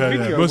most viewed Yeah,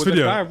 video most was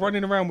video. a guy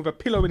running around with a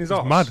pillow in his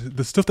arse. Mad.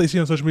 The stuff that you see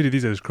on social media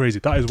these days is crazy.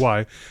 That is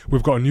why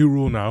we've got a new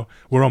rule now.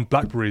 We're on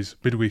Blackberries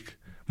midweek.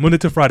 Monday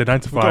to Friday, 9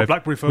 to 5. got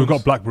BlackBerry We've got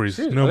phones. Blackberries.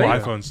 Seriously? No more Are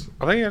they? iPhones.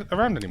 Are they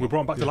around anymore? We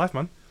brought them back to life,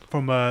 man.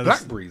 From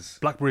Blackberries.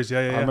 Blackberries, yeah.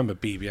 I remember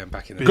BBM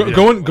back in the Go,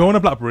 day. go on a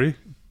Blackberry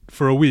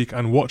for a week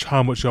and watch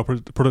how much your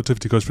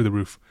productivity goes through the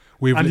roof.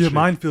 We've And your literally-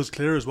 mind feels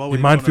clear as well. your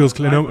when mind you're on feels a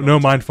clear. live No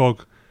one. mind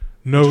fog.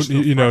 No, Just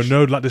feel you know, fresh.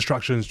 no like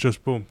distractions.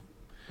 Just boom,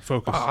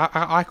 focus.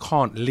 I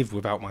can't live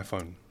without my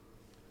phone.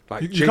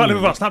 Like You can't live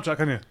genuinely. without Snapchat,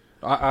 can you?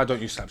 I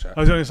don't use Snapchat. I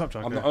was only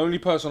Snapchat. I'm yeah. the only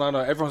person I know.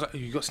 Everyone's like,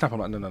 "You got Snap?" I'm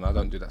like, no, I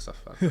don't do that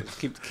stuff.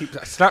 keep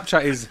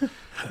Snapchat is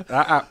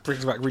that app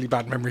brings back really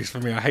bad memories for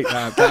me. I hate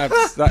that app.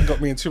 That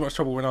got me in too much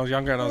trouble when I was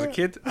younger and I was a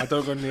kid. I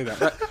don't go near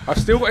that. I've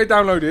still got it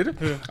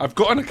downloaded. I've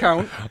got an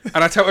account,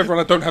 and I tell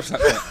everyone I don't have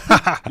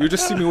Snapchat. You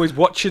just see me always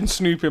watching,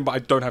 snooping, but I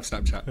don't have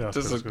Snapchat. Yeah,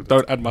 Just that's good.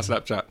 don't add my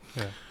Snapchat.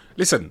 Yeah.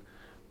 Listen,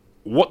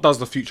 what does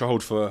the future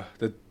hold for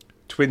the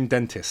twin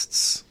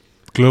dentists?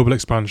 Global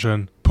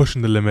expansion,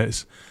 pushing the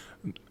limits.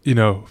 You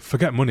know,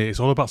 forget money. It's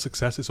all about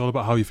success. It's all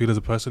about how you feel as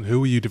a person.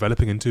 Who are you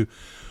developing into?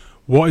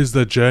 What is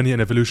the journey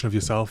and evolution of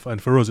yourself? And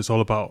for us, it's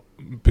all about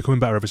becoming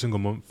better every single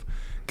month,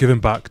 giving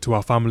back to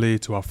our family,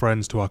 to our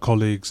friends, to our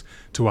colleagues,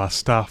 to our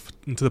staff,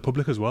 and to the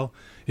public as well.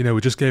 You know,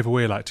 we just gave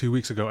away like 2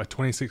 weeks ago a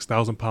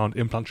 £26,000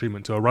 implant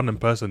treatment to a random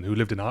person who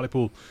lived in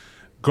Hartlepool.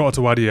 Got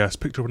her to YDS,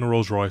 picked her up in a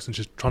Rolls Royce, and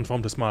she's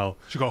transformed her smile.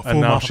 She got a And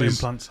full now mouth of she's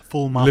implants.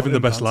 Full mouth living of the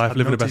best implants, life, had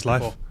living no the best teeth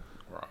life. before.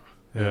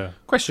 Yeah.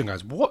 Question,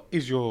 guys, what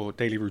is your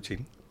daily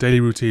routine? Daily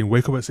routine: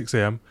 wake up at 6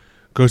 a.m,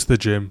 go to the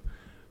gym,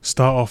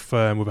 start off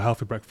with a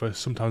healthy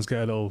breakfast. Sometimes get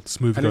a little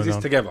smoothie And going is this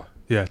on. together?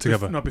 Yeah,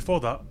 together. No, before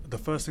that, the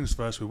first things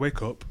first, we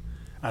wake up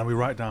and we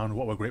write down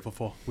what we're grateful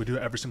for. We do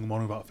it every single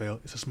morning without fail.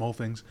 It's the small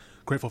things.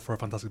 Grateful for a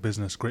fantastic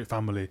business, great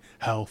family,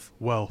 health,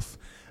 wealth,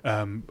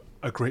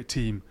 a great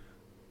team.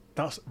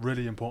 that's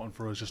really important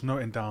for us, just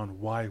noting down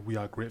why we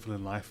are grateful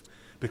in life,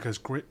 because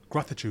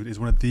gratitude is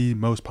one of the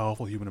most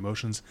powerful human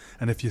emotions.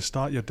 And if you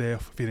start your day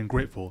off feeling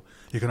grateful,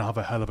 you're going to have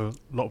a hell of a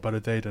lot better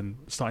day than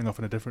starting off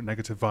in a different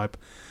negative vibe.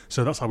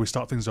 So that's how we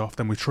start things off.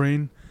 Then we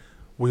train.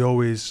 We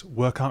always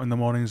work out in the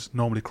mornings,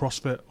 normally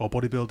CrossFit or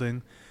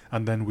bodybuilding,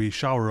 and then we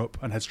shower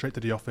up and head straight to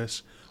the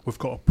office. We've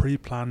got a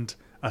pre-planned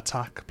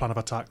plan of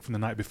attack from the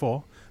night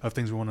before of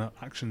things we want to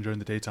action during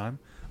the daytime.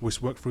 We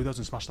work through those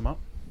and smash them out.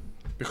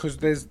 Because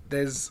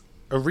there's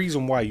a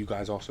reason why you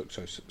guys are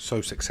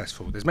so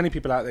successful. There's many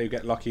people out there who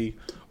get lucky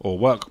or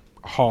work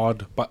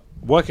hard, but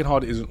working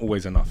hard isn't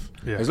always enough.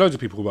 Yeah. There's loads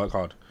of people who work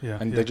hard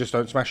and they just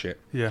don't smash it.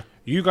 Yeah.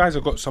 You guys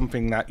have got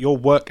something that your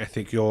work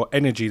ethic, your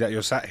energy that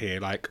you're sat here,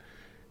 like,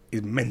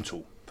 is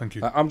mental. Thank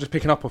you. Like, I'm just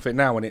picking up off it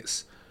now, and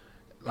it's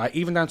like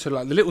even down to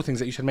like the little things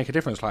that you should make a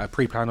difference, like a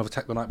pre-plan of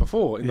attack the night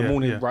before in the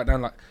morning, write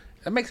down, like,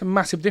 it makes a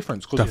massive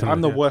difference, because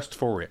I'm the worst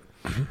for it.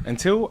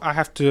 Until I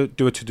have to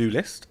do a to-do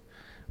list,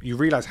 you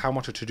realise how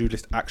much a to-do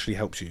list actually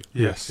helps you.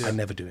 Yes. I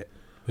never do it.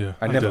 Yeah,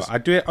 I never. I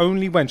do it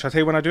only when. Shall I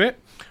tell you when I do it?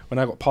 When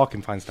I got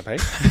parking fines to pay.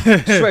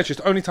 I swear, it's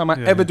just the only time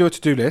I ever do a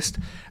to-do list,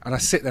 and I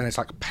sit there and it's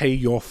like, pay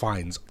your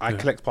fines. I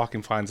collect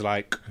parking fines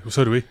like.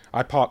 So do we.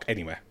 I park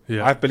anywhere.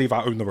 Yeah. I believe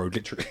I own the road,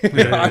 literally.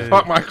 I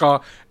park my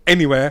car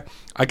anywhere.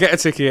 I get a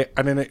ticket,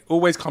 and then it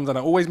always comes, and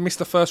I always miss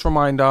the first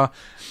reminder.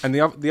 And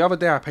the other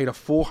day, I paid a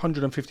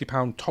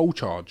 £450 toll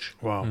charge.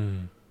 Wow,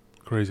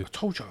 crazy. A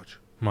toll charge.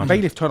 Man.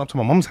 Bailiff turned up to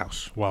my mum's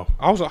house. Wow.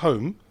 I was at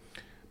home,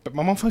 but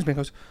my mum phones me and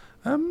goes,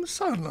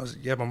 son. I was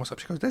like, yeah, mum, what's up?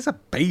 She goes, there's a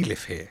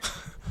bailiff here.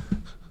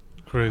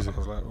 Crazy. I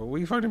was like, well, what are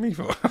you phoning me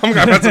for? I'm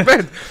going back to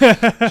bed.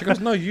 She goes,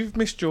 no, you've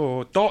missed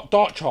your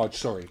dart charge,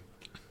 sorry.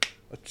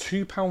 A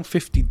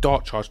 £2.50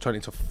 dart charge turned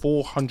into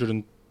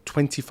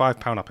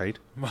 £425 I paid.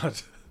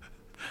 Mad.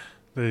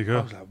 There you go.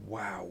 I was like,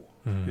 wow.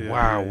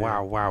 Yeah,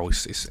 Wow.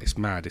 It's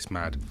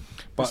mad.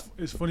 But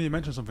it's funny you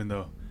mentioned something,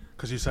 though,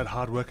 because you said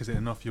hard work isn't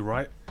enough. You're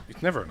right.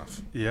 it's never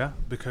enough. Yeah,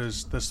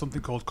 because there's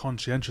something called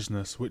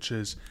conscientiousness, which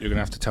is... You're going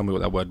to have to tell me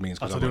what that word means,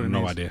 because I've got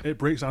no idea. It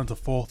breaks down to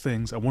 4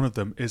 things, and one of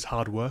them is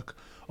hard work,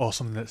 or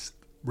something that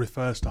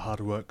refers to hard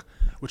work,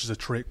 which is a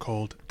trait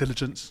called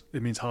diligence.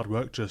 It means hard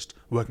work, just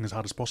working as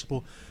hard as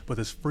possible. But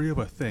there's 3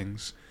 other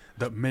things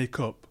that make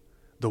up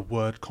the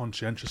word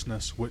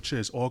conscientiousness, which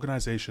is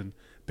organisation,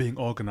 being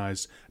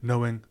organised,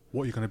 knowing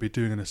what you're going to be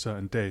doing in a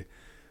certain day.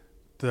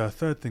 The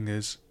third thing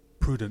is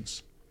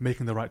prudence,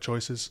 making the right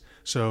choices.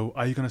 So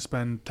are you going to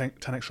spend 10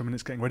 extra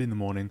minutes getting ready in the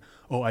morning,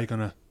 or are you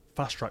going to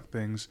fast track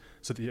things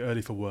so that you're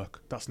early for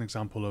work? That's an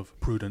example of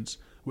prudence,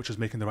 which is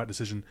making the right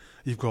decision.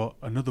 You've got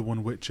another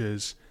one, which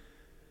is...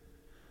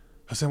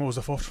 I was saying, what was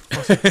the fourth?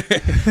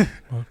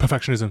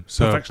 Perfectionism.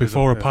 So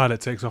before a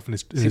pilot takes off in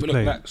his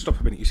plane... Stop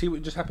a minute. You see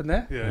what just happened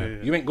there?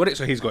 Yeah. You ain't got it,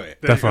 so he's got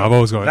it. Definitely, I've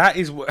always got it. That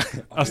is what...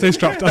 I'll stay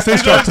strapped. I'll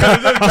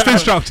stay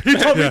strapped. He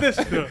told me this.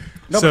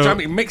 No,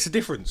 but it makes a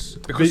difference,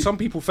 because some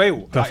people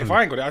fail. Like, if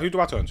I ain't got it, who do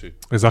I turn to?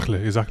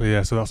 Exactly,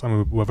 yeah. So that's,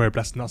 we're very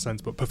blessed in that sense.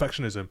 But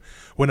perfectionism,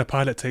 when a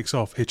pilot takes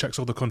off, he checks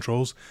all the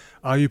controls.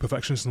 Are you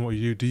perfectionist in what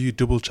you do? Do you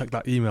double check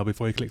that email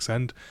before you click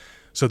send?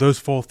 So those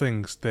 4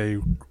 things, they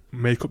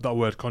make up that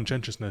word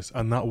conscientiousness,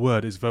 and that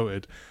word is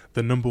voted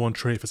the #1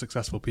 trait for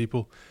successful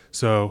people.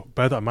 So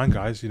bear that in mind,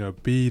 guys.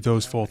 Be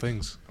those 4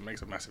 things. It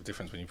makes a massive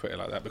difference when you put it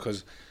like that,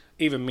 because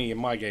even me in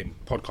my game,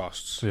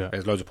 podcasts,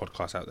 there's loads of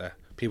podcasts out there.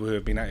 People who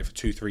have been at it for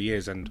 2-3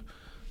 years, and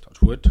touch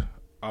wood,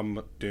 I'm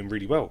doing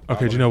really well.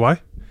 Okay, do you know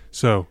why?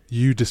 So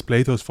you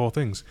display those 4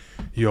 things.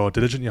 You're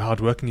diligent, you're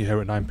hardworking, you're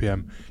here at 9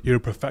 p.m. You're a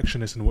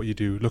perfectionist in what you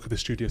do. Look at the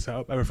studio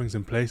setup, everything's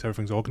in place,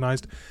 everything's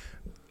organised.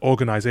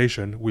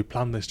 Organisation, we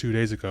planned this 2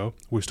 days ago.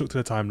 We've stuck to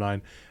the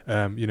timeline.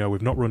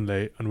 We've not run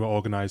late, and we're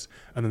organised.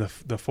 And then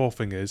the 4th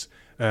thing is,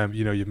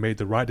 you've made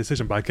the right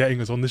decision by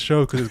getting us on this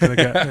show, because it's going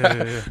to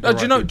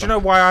get. No, do you know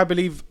why I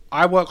believe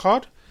I work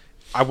hard?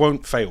 I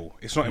won't fail.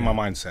 It's not in my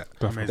mindset.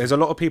 Definitely. There's a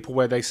lot of people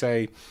where they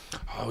say,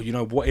 "Oh,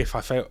 what if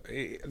I fail?"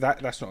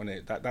 That's not in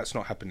it. That's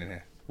not happening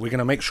here. We're going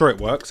to make sure it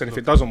works, and if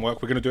it doesn't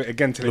work, we're going to do it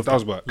again till it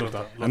does work.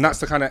 And that's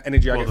the kind of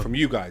energy I get from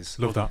you guys.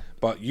 Love that.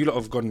 But you lot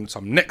have gotten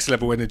some next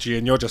level energy,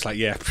 and you're just like,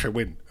 yeah,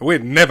 we're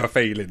never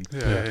failing.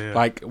 Yeah.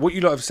 Like, what you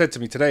lot have said to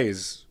me today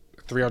is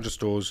 300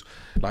 stores,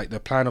 like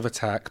the plan of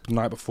attack the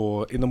night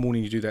before, in the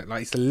morning you do that.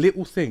 Like, it's the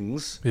little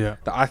things that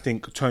I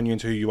think turn you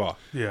into who you are.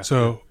 Yeah.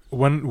 So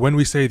when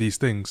we say these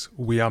things,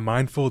 we are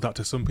mindful that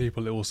to some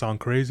people it will sound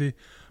crazy.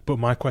 But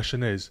my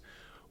question is,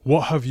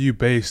 what have you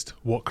based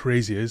what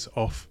crazy is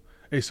off?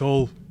 It's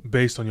all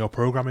based on your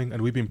programming,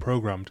 and we've been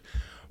programmed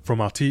from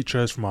our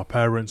teachers, from our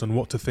parents, on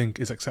what to think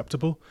is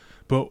acceptable.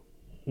 But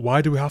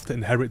why do we have to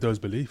inherit those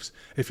beliefs?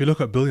 If you look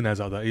at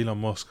billionaires out there, Elon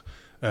Musk,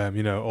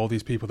 all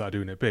these people that are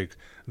doing it big,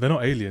 they're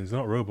not aliens, they're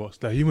not robots,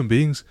 they're human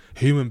beings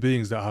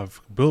that have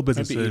built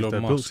businesses, Maybe Elon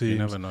they've Musk, built teams. you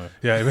never know.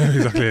 Yeah,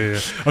 exactly. Yeah.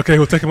 Okay,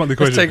 we'll take him out the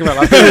equation. Let's take him out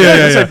like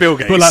say Bill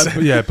Gates.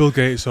 But Bill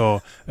Gates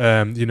or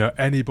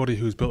anybody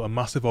who's built a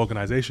massive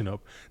organization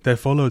up, they've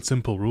followed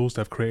simple rules.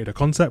 They've created a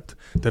concept,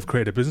 they've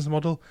created a business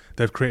model,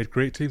 they've created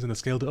great teams, and they've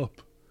scaled it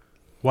up.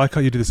 Why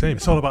can't you do the same?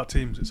 It's all about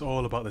teams. It's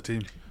all about the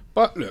team.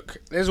 But look,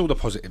 there's all the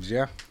positives,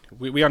 yeah?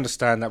 We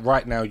understand that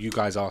right now you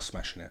guys are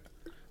smashing it.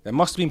 There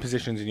must have been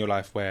positions in your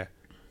life where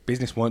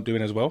business weren't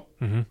doing as well.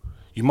 Mm-hmm.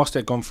 You must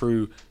have gone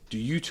through... Do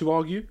you two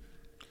argue?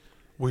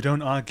 We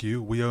don't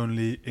argue. We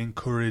only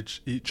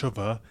encourage each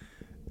other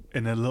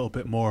in a little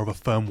bit more of a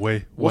firm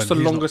way. What's the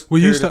longest We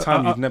period used of to-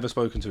 time you've never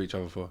spoken to each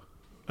other for?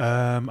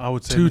 I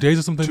would say 2 days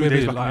or something, 2 maybe,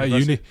 days back like in at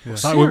uni.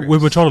 university. Yeah. Like, we're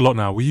mature a lot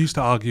now. We used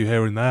to argue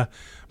here and there,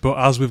 but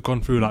as we've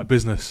gone through like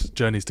business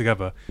journeys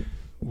together,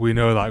 we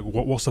know like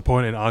what's the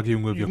point in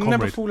arguing with You've your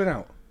never comrade? fallen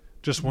out?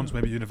 Just once,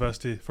 maybe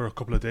university for a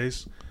couple of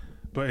days.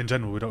 But in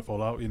general, we don't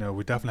fall out. You know,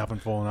 we definitely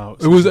haven't fallen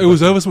out. It was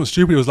over something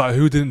stupid. It was like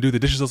who didn't do the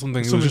dishes or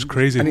something. It was just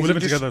crazy. And We're is it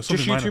living just, together, just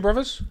something you minor. two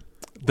brothers?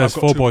 There's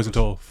I've got 4 two boys in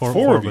brothers. total.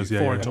 Four of of us, you?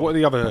 yeah, Four yeah. in total. What are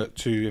the other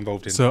two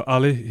involved in? So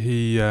Ali,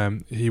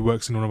 he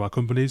works in one of our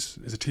companies.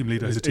 He's a team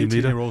leader. He's He's a team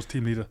leader. 18-year-old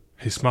team leader.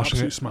 He's smashing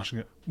Absolutely it. smashing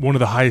it. One of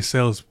the highest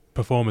sales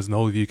performers in the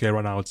whole of the UK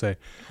right now, I would say.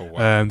 Oh,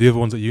 wow. The other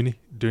one's at uni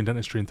doing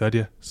dentistry in 3rd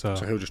year. So,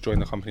 So he'll just join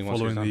the company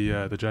once he's Following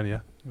done. the journey, yeah.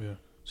 yeah,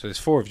 So there's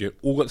 4 of you,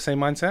 all got the same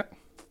mindset?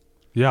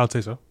 yeah, I'd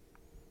say so.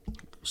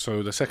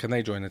 So the second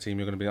they join the team,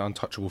 you're going to be the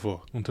untouchable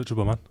 4.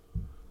 Untouchable, man.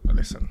 But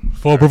listen.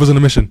 4 brothers on a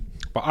mission.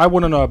 But I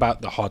want to know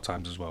about the hard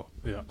times as well.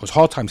 Yeah. Because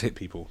hard times hit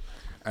people.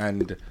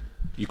 And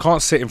you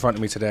can't sit in front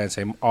of me today and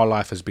say, our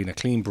life has been a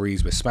clean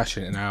breeze, we're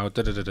smashing it now,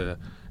 da-da-da-da.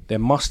 There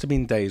must have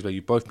been days where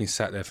you've both been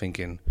sat there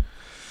thinking,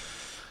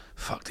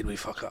 fuck, did we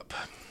fuck up?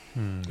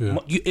 Yeah.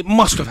 It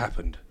must have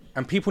happened.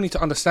 And people need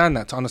to understand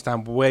that, to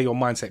understand where your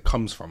mindset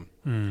comes from.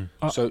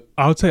 So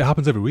I would say it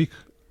happens every week.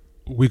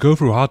 We go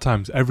through hard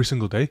times every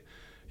single day.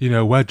 You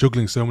know, we're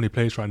juggling so many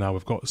plates right now.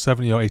 We've got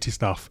 70 or 80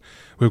 staff.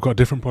 We've got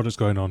different projects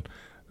going on.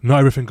 Not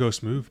everything goes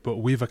smooth, but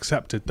we've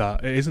accepted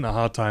that it isn't a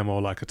hard time or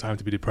like a time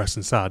to be depressed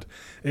and sad.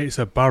 It's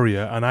a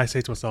barrier. And I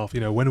say to myself, you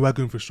know, when we're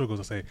going through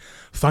struggles, I say,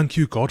 thank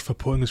you, God, for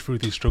putting us through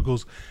these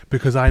struggles,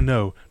 because I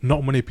know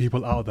not many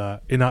people out there,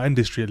 in our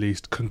industry at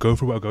least, can go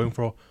through what we're going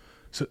through.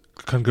 So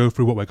they're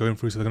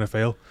going to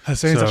fail.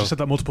 Hussein's So- actually said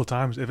that multiple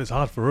times. If it's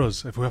hard for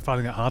us, if we're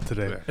finding it hard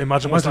today, Yeah.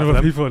 imagine what's Imagine like for other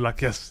them. People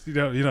like, yes, you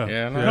know, Yeah, no, not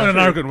in that's an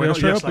true. arrogant way. Yeah, not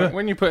straight yes, up, like,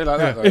 when you put it like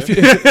that,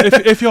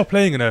 though, If you're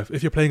playing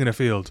in a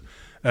field,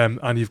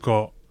 and you've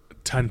got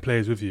 10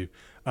 players with you,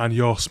 and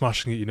you're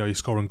smashing it, you know, you're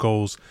scoring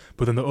goals,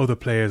 but then the other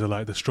players are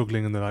like they're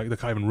struggling and they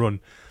can't even run,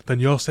 then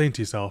you're saying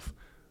to yourself,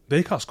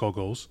 they can't score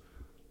goals,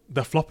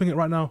 they're flopping it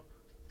right now.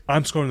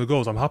 I'm scoring the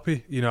goals. I'm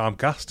happy. You know, I'm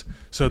gassed.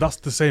 So that's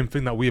the same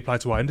thing that we apply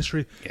to our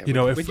industry. Yeah, you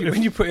know,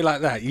 when you put it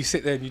like that, you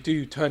sit there and you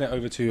do turn it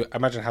over to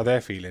imagine how they're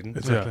feeling.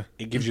 Exactly.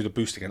 It gives you the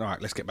boost again. All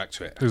right, let's get back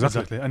to it.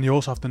 Exactly. And you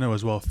also have to know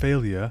as well,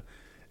 failure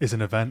is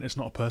an event, it's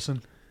not a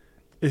person.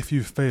 If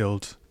you've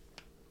failed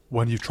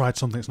when you've tried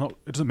something,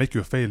 it doesn't make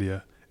you a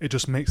failure. It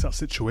just makes that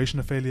situation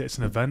a failure. It's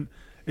an event.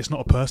 It's not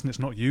a person, it's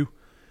not you.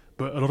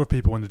 But a lot of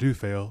people, when they do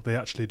fail, they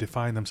actually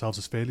define themselves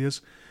as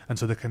failures, and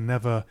so they can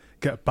never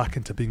get back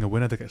into being a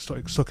winner. They get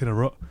stuck in a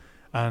rut,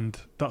 and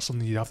that's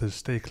something you have to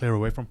stay clear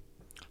away from.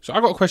 So I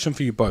got a question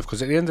for you both,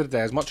 because at the end of the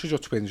day, as much as you're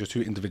twins, you're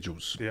 2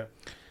 individuals. Yeah.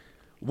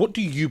 What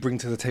do you bring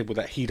to the table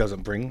that he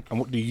doesn't bring, and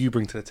what do you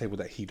bring to the table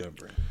that he don't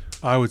bring?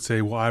 I would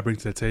say what I bring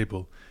to the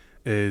table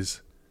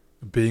is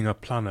being a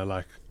planner.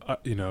 Like,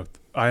 you know,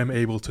 I am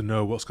able to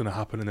know what's going to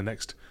happen in the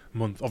next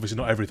month. Obviously,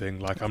 not everything.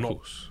 Like, I'm not,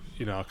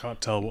 you know, I can't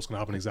tell what's going to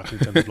happen exactly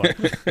in terms of like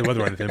the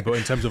weather or anything. But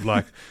in terms of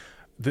like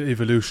the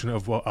evolution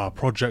of what our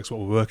projects, what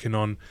we're working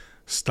on,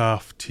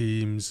 staff,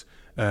 teams,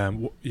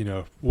 you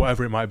know,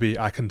 whatever it might be,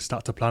 I can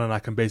start to plan, and I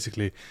can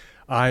basically,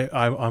 I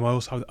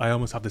almost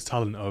have this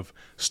talent of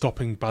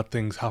stopping bad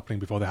things happening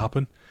before they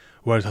happen.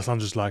 Whereas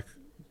Hassan's just like,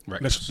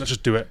 let's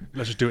just do it.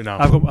 Let's just do it now.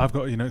 I've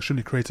got you know,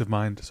 extremely creative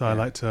mind, so I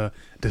like to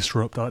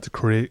disrupt. I like to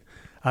create.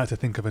 I like to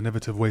think of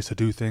innovative ways to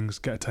do things,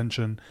 get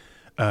attention,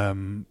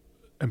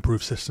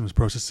 improve systems,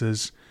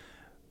 processes,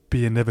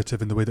 be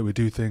innovative in the way that we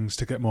do things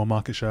to get more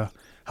market share.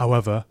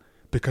 However,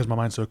 because my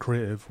mind's so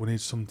creative, we need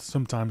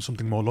sometimes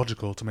something more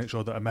logical to make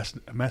sure that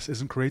a mess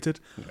isn't created,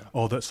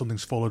 or that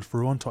something's followed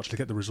through on to actually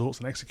get the results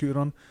and executed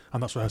on.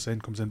 And that's where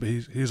Hussein comes in. But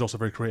he's also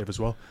very creative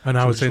as well. And So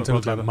I we would say in just work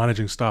terms of like together.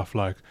 managing staff,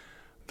 like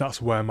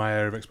that's where my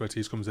area of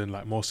expertise comes in,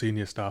 like more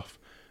senior staff.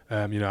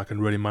 You know, I can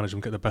really manage them,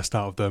 get the best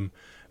out of them.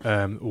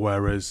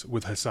 Whereas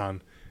with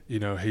Hassan, you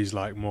know, he's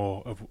like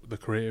more of the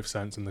creative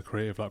sense and the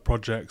creative like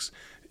projects.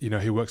 You know,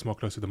 he works more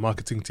closely with the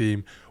marketing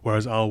team,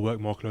 whereas I'll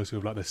work more closely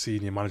with like the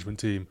senior management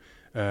team,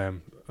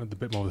 and a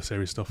bit more of the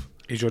serious stuff.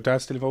 Is your dad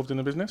still involved in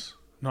the business?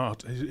 No,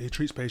 he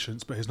treats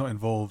patients, but he's not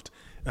involved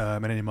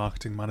in any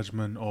marketing,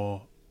 management,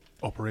 or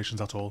operations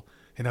at all.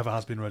 He never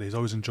has been really. He's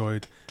always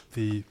enjoyed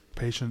the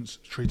patients,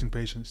 treating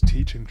patients,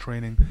 teaching,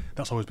 training.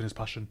 That's always been his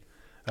passion.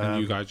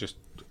 And you guys just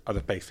are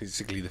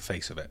basically the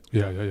face of it.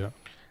 Yeah.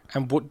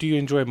 And what do you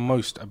enjoy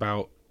most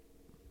about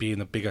being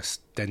the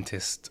biggest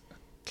dentist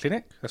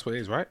clinic? That's what it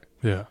is, right?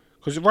 Yeah.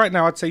 Because right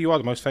now, I'd say you are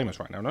the most famous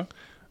right now, no?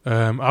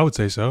 I would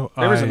say so.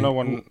 There isn't no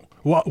one...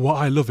 What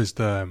I love is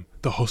the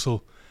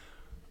hustle.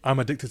 I'm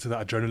addicted to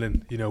that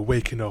adrenaline, you know,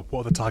 waking up,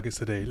 what are the targets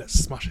today? Let's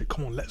smash it.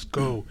 Come on, let's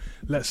go.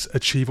 Let's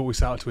achieve what we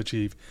set out to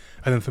achieve.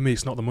 And then for me,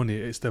 it's not the money,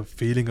 it's the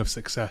feeling of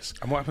success.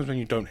 And what happens when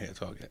you don't hit a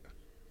target?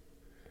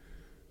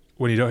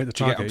 when you don't hit the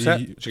Do you get target. upset?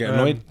 Do you get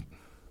annoyed?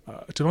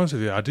 To be honest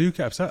with you, I do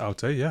get upset. I would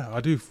say, yeah, I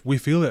do. We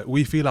feel it.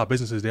 We feel our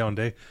businesses day on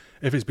day.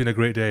 If it's been a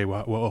great day,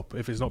 we're up.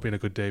 If it's not been a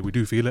good day, we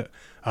do feel it.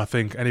 I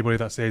think anybody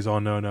that says, "Oh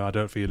no, I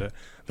don't feel it,"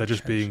 they're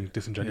just being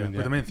disingenuous.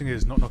 But the main thing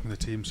is not knocking the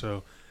team.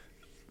 So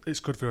it's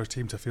good for a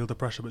team to feel the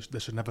pressure, but they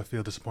should never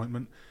feel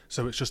disappointment.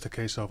 So it's just a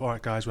case of, all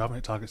right, guys, we haven't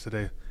hit targets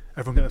today.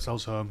 Everyone get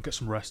themselves home, get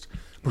some rest.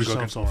 We go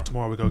again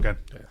tomorrow. We go again.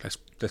 Yeah,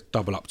 let's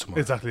double up tomorrow.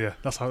 Exactly. Yeah,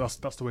 that's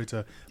the way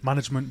to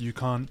management. You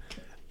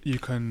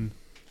can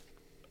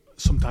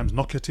sometimes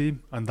knock your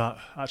team, and that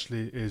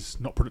actually is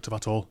not productive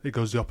at all. It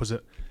goes the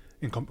opposite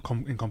in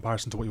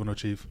comparison to what you want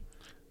to achieve.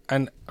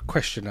 And a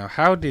question now: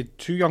 how did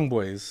two young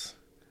boys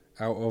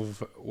out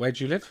of where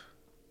do you live?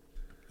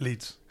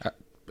 Leeds.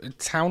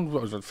 Town.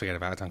 What was I forget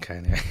about? I don't care.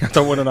 Anyway. I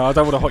don't want to know. I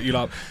don't want to hot you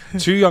up.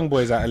 Two young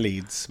boys out of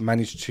Leeds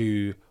managed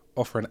to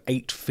offer an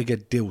 8-figure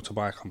deal to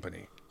buy a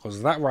company,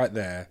 because that right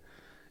there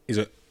is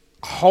a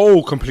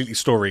whole completely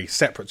story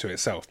separate to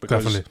itself.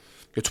 Because Definitely.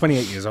 You're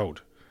 28 years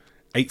old,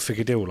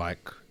 8-figure deal,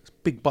 like it's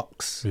big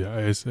bucks. Yeah,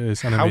 it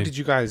is. How did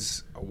you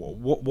guys?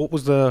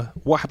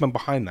 What happened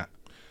behind that?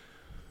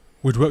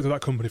 We'd worked at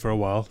that company for a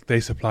while. They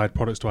supplied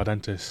products to our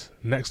dentists.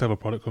 Next level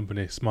product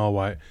company, Smile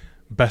White,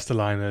 best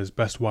aligners,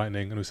 best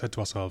whitening, and we said to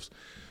ourselves,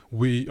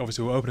 we're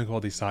opening all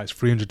these sites,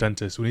 300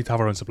 dentists. We need to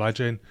have our own supply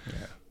chain.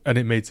 Yeah. And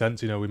it made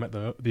sense, we met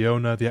the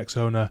owner, the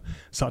ex-owner,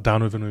 sat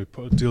down with him, and we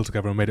put a deal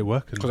together and made it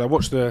work. Because I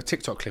watched the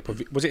TikTok clip of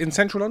it. Was it in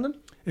central London?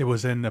 It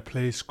was in a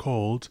place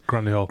called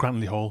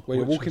Grantley Hall. Where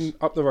you're walking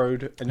up the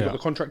road and you've got the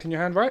contract in your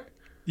hand, right?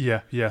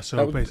 Yeah.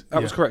 So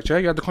that was correct, yeah?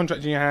 You had the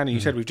contract in your hand and you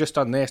said, we've just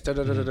done this,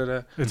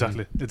 da-da-da-da-da.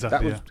 Exactly.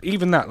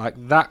 Even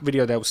that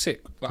video there was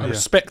sick. I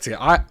respect it.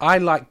 I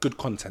like good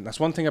content.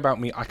 That's one thing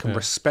about me. I can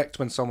respect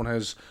when someone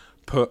has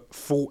put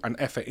thought and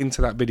effort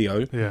into that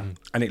video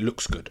and it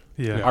looks good.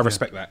 I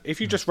respect that. If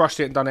you just rushed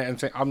it and done it and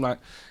say, I'm like,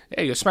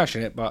 yeah, you're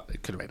smashing it, but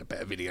it could have made a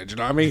better video, do you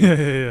know what I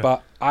mean?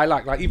 But I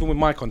like even with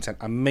my content,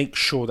 I make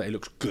sure that it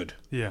looks good.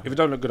 If it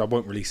don't look good, I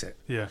won't release it.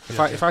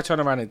 If I turn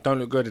around and it don't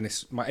look good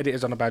and my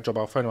editor's done a bad job,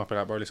 I'll phone him up and be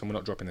like, bro, listen, we're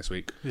not dropping this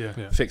week.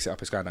 Fix it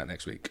up, it's going out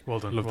next week. Well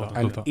done. Love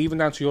that. Even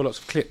down to your lots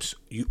of clips,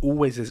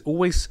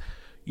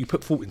 you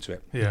put thought into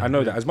it. I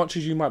know that. As much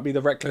as you might be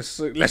the reckless,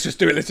 let's just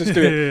do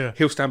it.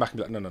 He'll stand back and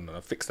be like,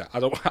 no, fix that. I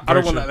don't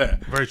want that there.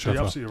 Very true.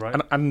 You're absolutely right.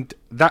 And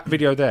that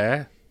video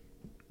there,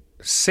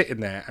 sitting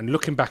there and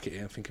looking back at it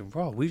and thinking,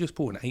 wow, we just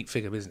bought an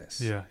 8-figure business.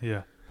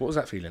 Yeah. What was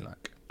that feeling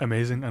like?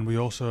 Amazing. And we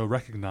also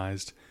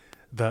recognised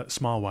that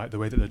Smile White, the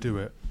way that they do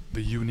it,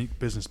 the unique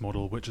business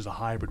model, which is a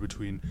hybrid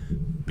between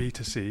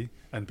B2C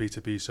and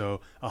B2B.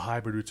 So a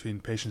hybrid between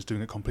patients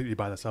doing it completely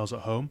by themselves at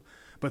home,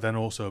 but then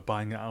also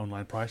buying it at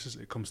online prices.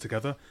 It comes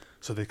together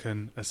so they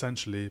can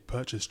essentially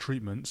purchase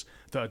treatments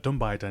that are done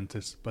by a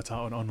dentist but at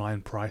an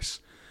online price.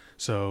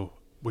 So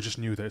we just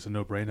knew that it's a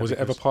no-brainer. Was it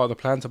ever part of the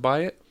plan to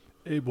buy it?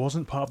 It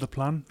wasn't part of the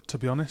plan, to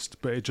be honest,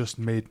 but it just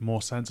made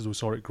more sense as we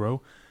saw it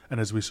grow and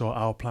as we saw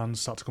our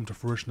plans start to come to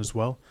fruition as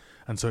well.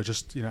 And so it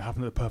just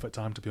happened at the perfect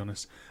time, to be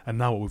honest. And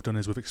now what we've done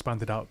is we've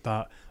expanded out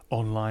that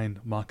online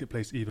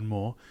marketplace even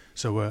more.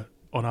 So we're,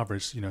 on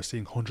average,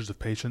 seeing hundreds of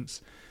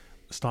patients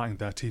starting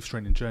their teeth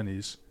straightening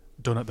journeys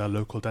done at their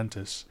local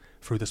dentists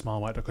through the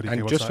smilewhite.co.uk website.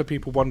 And just for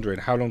people wondering,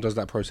 how long does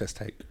that process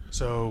take?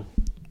 So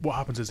what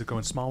happens is they go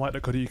on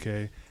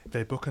smilewhite.co.uk,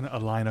 they book an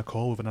aligner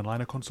call with an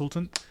aligner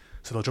consultant.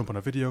 So they'll jump on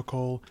a video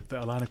call. The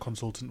aligner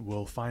consultant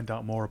will find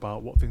out more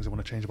about what things they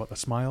want to change about their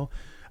smile,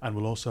 and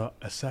will also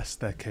assess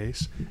their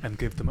case and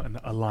give them an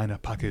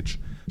aligner package.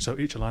 So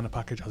each aligner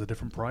package has a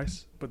different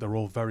price, but they're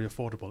all very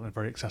affordable and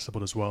very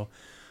accessible as well.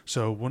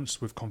 So once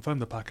we've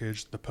confirmed the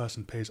package, the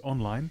person pays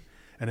online.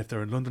 And if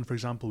they're in London, for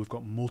example, we've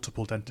got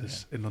multiple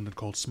dentists in London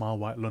called Smile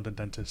White London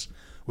Dentists.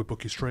 We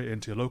book you straight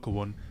into your local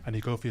one, and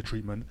you go for your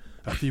treatment.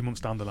 A few months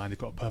down the line, you've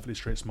got a perfectly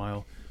straight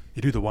smile.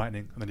 You do the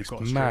whitening, and then you've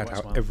got a straight mad white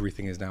how smile.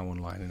 everything is now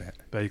online, isn't it?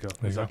 There you go.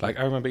 Exactly. Like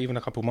I remember even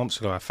a couple of months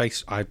ago, I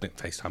didn't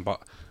FaceTime,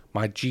 but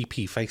my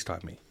GP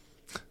FaceTimed me.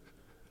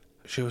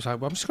 She was like,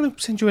 "Well, I'm just going to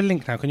send you a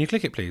link now. Can you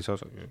click it, please?" I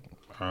was like,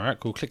 "All right,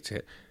 cool." Clicked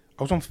it.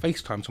 I was on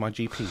FaceTime to my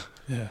GP.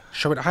 Yeah.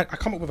 Showing, I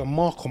come up with a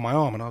mark on my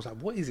arm, and I was like,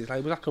 "What is it?" Like,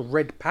 it was like a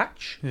red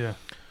patch. Yeah.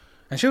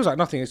 And she was like,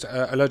 "Nothing. It's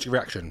an allergic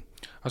reaction."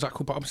 I was like,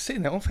 "Cool," but I'm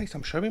sitting there on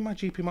FaceTime showing my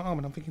GP my arm,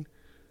 and I'm thinking,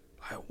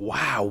 like,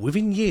 wow,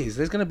 within years,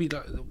 there's going to be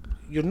like,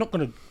 you're not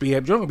going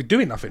to be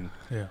doing nothing.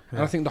 Yeah.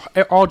 And I think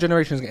our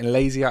generation is getting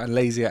lazier and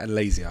lazier and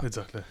lazier.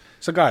 Exactly.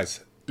 So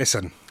guys,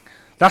 listen,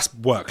 that's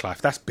work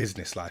life, that's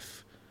business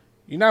life.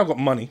 You now got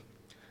money,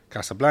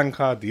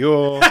 Casablanca,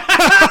 Dior.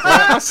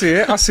 Right, I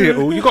see it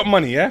all. You got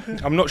money, yeah?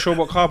 I'm not sure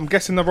what car. I'm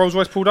guessing the Rolls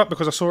Royce pulled up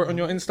because I saw it on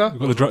your Insta.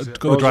 Got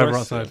the driver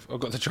outside. I've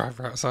got the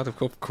driver outside,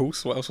 of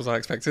course. What else was I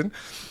expecting?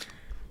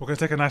 We're going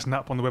to take a nice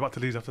nap on the way back to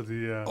Leeds after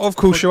the... Of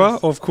course you are.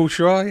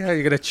 Yeah,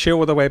 you're going to chill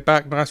all the way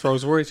back. Nice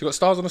Rolls Royce. You got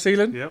stars on the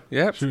ceiling?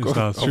 Yep.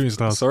 Shooting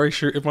stars. Sorry,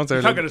 shooting ones.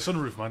 You can't get a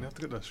sunroof, man. You have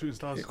to get the shooting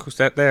stars. Yeah, of course,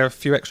 they're a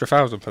few extra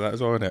thousand for that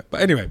as well, isn't it?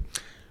 But anyway,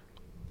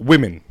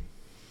 women.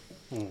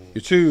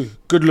 You're two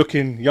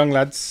good-looking young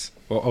lads.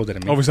 Well, older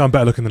than me. Obviously, I'm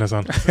better looking than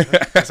Hassan.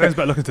 Hassan's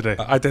better looking today.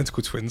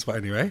 Identical twins, but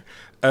anyway.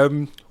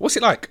 What's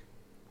it like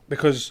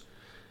because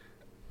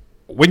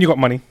when you got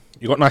money,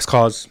 you got nice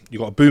cars, you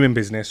got a booming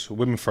business,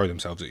 women throw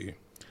themselves at you.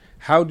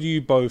 How do you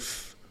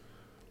both...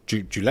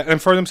 Do you let them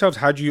throw themselves?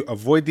 How do you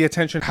avoid the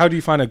attention? How do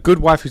you find a good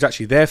wife who's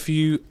actually there for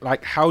you?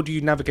 Like, how do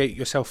you navigate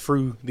yourself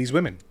through these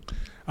women?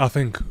 I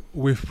think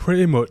we've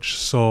pretty much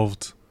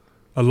solved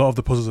a lot of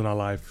the puzzles in our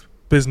life.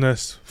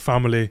 Business,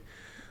 family.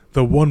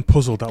 The one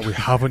puzzle that we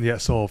haven't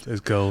yet solved is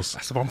girls.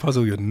 That's the one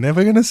puzzle you're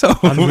never going to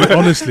solve. And we,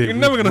 honestly, you're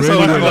never going to really,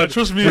 solve that really, one.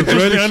 Trust me, I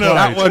know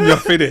that one you're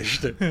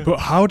finished. But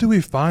how do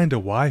we find a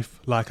wife?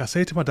 Like I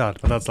say to my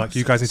dad's like,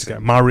 you guys need to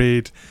get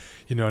married.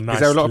 You know, a nice.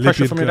 Is there a lot of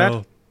pressure Libyan from your girl.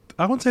 dad?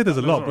 I wouldn't say there's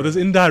a lot, but there's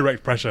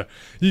indirect pressure.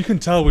 You can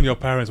tell when your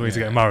parents want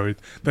you to get married.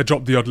 They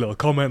drop the odd little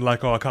comment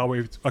like, "Oh, I can't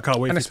wait."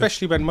 And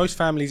especially when most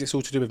families, it's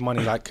all to do with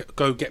money. Like,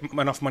 go get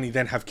enough money,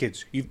 then have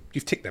kids.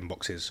 You've ticked them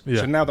boxes.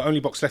 Yeah. So now the only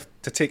box left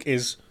to tick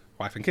is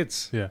wife and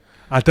kids. Yeah,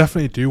 I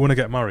definitely do want to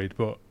get married,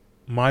 but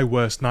my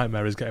worst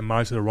nightmare is getting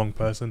married to the wrong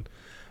person,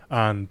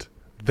 and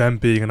them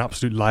being an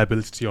absolute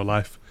liability to your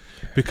life.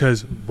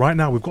 Because right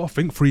now we've got to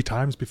think 3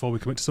 times before we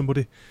commit to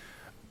somebody.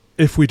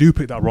 If we do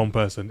pick that wrong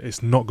person,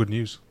 it's not good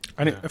news.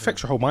 And it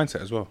affects your whole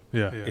mindset as well.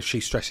 Yeah. If she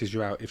stresses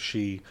you out, if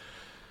you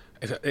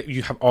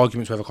have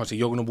arguments with her constantly,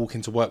 you're going to walk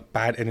into work,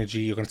 bad energy,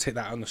 you're going to take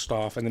that on the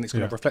staff, and then it's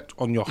going to reflect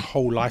on your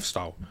whole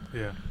lifestyle.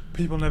 Yeah.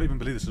 People never even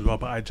believe this as well,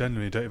 but I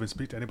genuinely don't even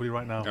speak to anybody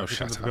right now. Oh,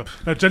 shut up.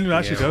 No, genuinely, I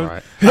actually don't.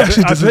 Right.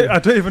 I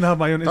don't even have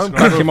my own Instagram Don't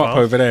profile. crack him up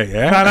over there,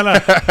 yeah? No.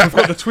 I've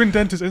got the Twin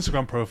Dentist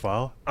Instagram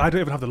profile. I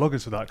don't even have the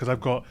logins for that because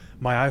I've got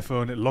my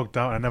iPhone, it logged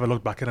out, and I never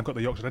logged back in. I've got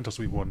the Yorkshire Dental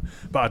Suite one,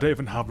 but I don't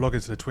even have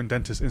logins to the Twin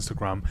Dentist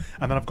Instagram.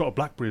 And then I've got a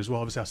BlackBerry as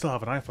well. Obviously, I still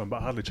have an iPhone, but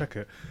I hardly check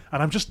it.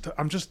 And I'm just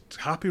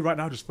happy right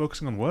now, just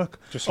focusing on work.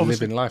 Just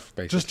Obviously, living life,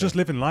 basically. Just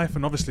living life,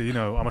 and obviously, you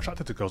know, I'm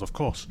attracted to girls, of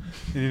course.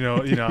 You know,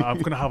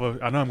 I'm gonna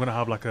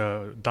have like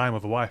a dime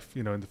of a wife,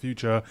 you know, in the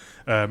future.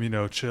 You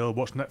know, chill,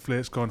 watch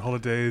Netflix, go on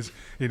holidays,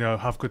 you know,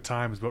 have good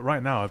times. But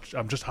right now,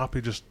 I'm just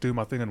happy, just doing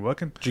my thing and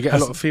working. Do you get a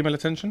lot of female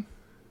attention?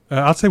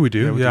 I'd say we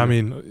do. Yeah, I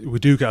mean, we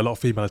do get a lot of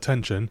female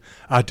attention.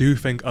 I do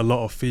think a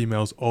lot of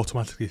females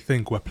automatically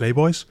think we're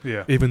playboys,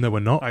 even though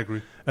we're not. I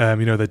agree.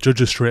 You know, they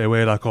judge us straight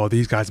away, like, oh,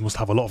 these guys must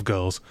have a lot of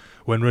girls,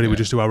 when really we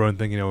just do our own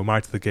thing, you know, we're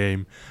married to the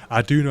game.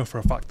 I do know for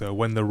a fact, though,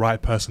 when the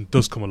right person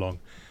does come along,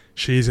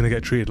 she's going to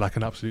get treated like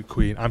an absolute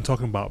queen. I'm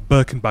talking about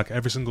Birkin bag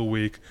every single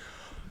week,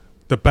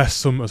 the best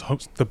summer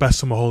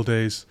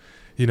holidays,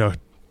 you know,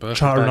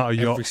 chartering out a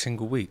yacht every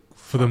single week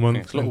for the month.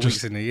 It's a lot and of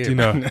weeks in a year, you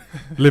know,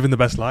 living the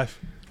best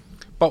life.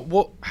 But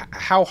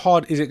how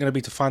hard is it going to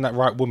be to find that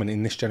right woman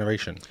in this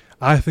generation?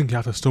 I think you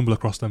have to stumble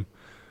across them.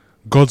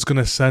 God's going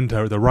to send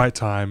her at the right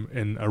time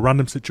in a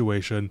random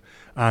situation,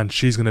 and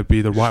she's going to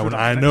be the right one.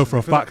 I know for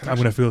a fact I'm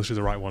going to feel she's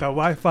the right one. That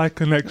Wi-Fi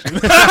connection.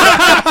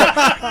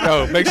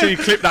 No, make sure you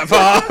clip that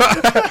part.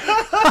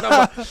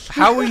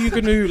 How are you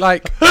going to,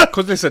 like...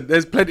 Because, listen,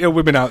 there's plenty of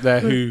women out there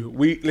who...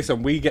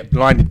 we get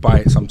blinded by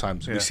it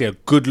sometimes. We see a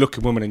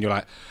good-looking woman and you're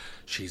like,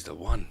 she's the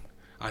one.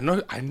 I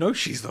know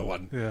she's the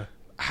one. Yeah.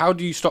 How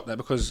do you stop that?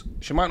 Because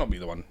she might not be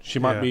the one. She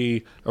might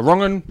be a wrong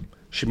one.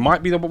 She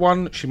might be the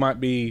one. She might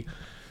be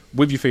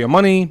with you for your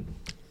money.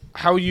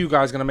 How are you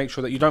guys going to make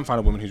sure that you don't find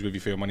a woman who's with you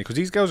for your money? Because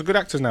these girls are good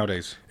actors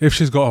nowadays. If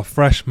she's got a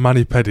fresh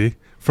mani-pedi,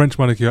 French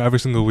manicure every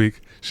single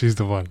week, she's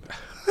the one.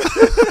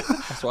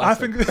 That's what I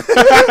think.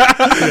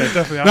 Yeah,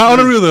 definitely. Now, on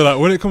a real though, like,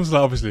 when it comes to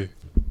that, obviously,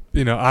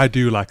 you know, I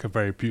do like a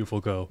very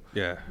beautiful girl.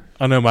 Yeah.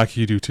 I know, Mike,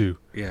 you do too.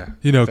 Yeah.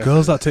 You know, definitely.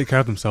 girls that take care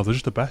of themselves are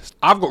just the best.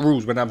 I've got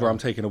rules whenever I'm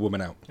taking a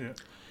woman out. Yeah.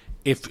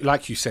 If,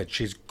 like you said,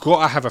 she's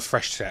got to have a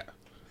fresh set.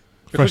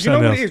 Because Fresh you know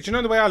set what nails. it is? Do you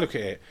know the way I look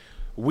at it?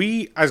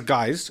 We, as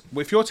guys,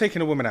 if you're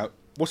taking a woman out,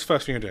 what's the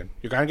first thing you're doing?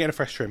 You're going to get a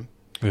fresh trim.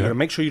 You're going to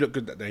make sure you look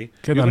good that day.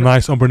 Get that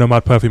nice Umbre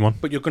Nomad perfume on.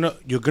 But you're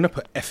gonna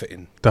put effort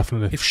in.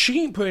 Definitely. If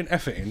she ain't putting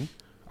effort in,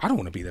 I don't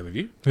want to be there with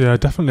you. Yeah,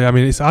 definitely. I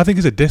mean, I think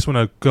it's a diss when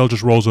a girl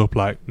just rolls up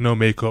like no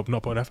makeup,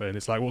 not putting effort in.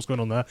 It's like, what's going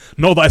on there?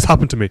 Not that it's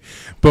happened to me,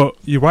 but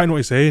you're right in what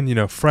you're saying. You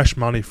know, fresh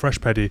mani, fresh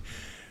pedi,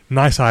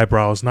 nice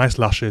eyebrows, nice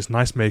lashes,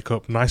 nice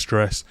makeup, nice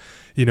dress.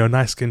 You know,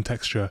 nice skin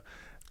texture.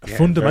 Yeah,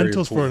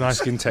 Fundamentals very for a nice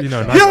skin You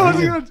know, texture.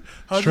 nice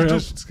How do Straight you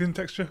up. do skin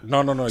texture?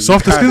 No.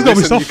 Soft. The skin's got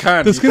to be soft. You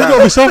can. The skin's got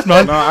to be soft,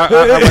 man. No, I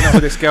went out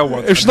with this girl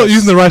once. If she's not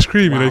using the rice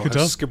cream, wow, you know, you can her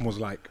tell. skin was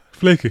like,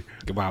 Flaky.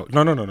 wow.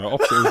 No.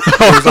 Opposite.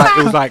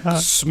 It was like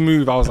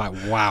smooth. I was like,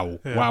 wow.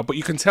 But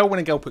you can tell when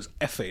a girl puts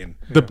effort in.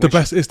 The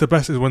best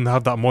is when they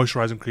have that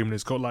moisturising cream and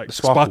it's got like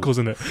sparkles. sparkles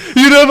in it.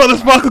 You know about the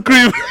sparkle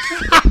cream?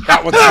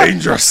 That one's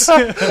dangerous.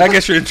 That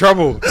gets you in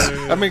trouble.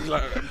 I mean,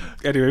 like,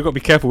 anyway, we've got to be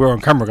careful. We're on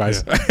camera,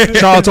 guys.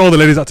 Shout out to all the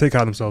ladies that take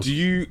care of themselves. Do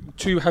you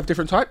two have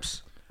different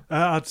types?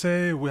 I'd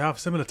say we have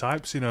similar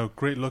types. You know,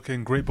 great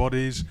looking, great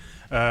bodies.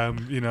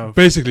 You know,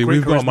 basically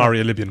we've got to marry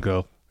a Libyan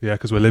girl. Yeah,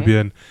 because we're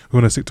Libyan. We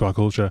want to stick to our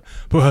culture.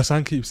 But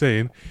Hassan keeps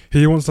saying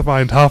he wants to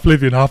find half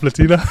Libyan, half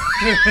Latina.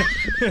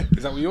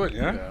 Is that what you want?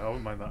 Yeah. Yeah, I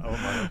wouldn't mind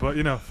that. But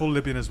you know, full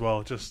Libyan as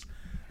well. Just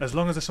as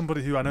long as there's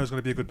somebody who I know is going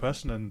to be a good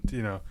person, and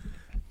you know,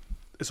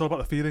 it's all about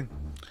the feeling.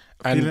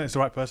 Feeling it's the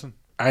right person.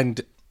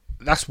 And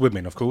that's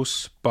women, of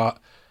course.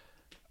 But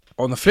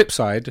on the flip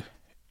side,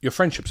 your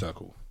friendship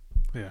circle.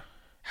 Yeah.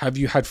 Have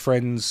you had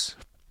friends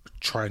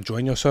try and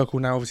join your circle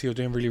now? Obviously, you're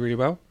doing really, really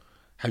well.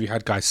 Have you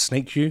had guys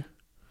snake you?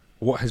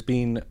 What has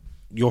been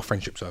your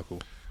friendship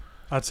circle?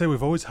 I'd say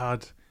we've always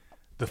had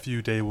the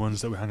few day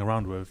ones that we hang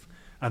around with,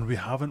 and we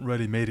haven't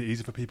really made it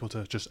easy for people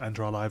to just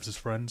enter our lives as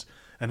friends.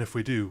 And if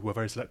we do, we're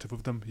very selective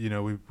with them. You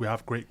know, we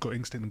have great gut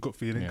instinct and gut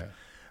feeling,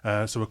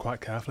 so we're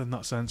quite careful in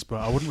that sense.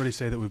 But I wouldn't really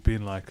say that we've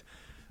been like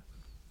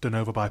done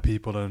over by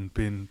people and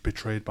been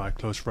betrayed by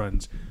close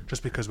friends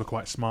just because we're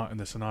quite smart in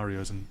the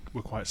scenarios and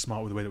we're quite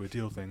smart with the way that we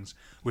deal with things.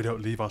 We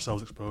don't leave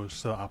ourselves exposed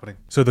to that happening.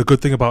 So the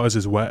good thing about us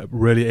is we're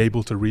really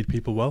able to read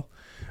people well,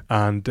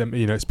 and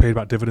you know, it's paid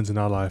back dividends in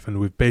our life, and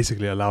we've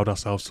basically allowed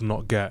ourselves to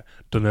not get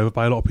done over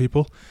by a lot of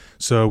people.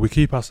 So we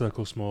keep our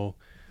circle small.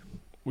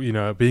 You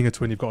know, being a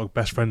twin, you've got a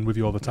best friend with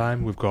you all the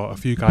time. We've got a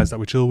few guys that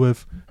we chill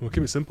with, and we'll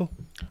keep it simple.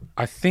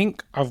 I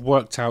think I've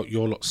worked out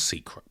your lot's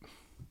secret.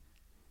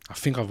 I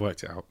think I've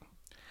worked it out.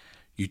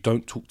 You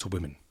don't talk to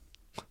women.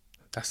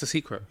 That's the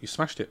secret. You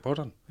smashed it. Well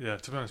done. Yeah,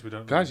 to be honest, we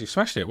don't. Guys, you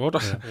smashed it. Well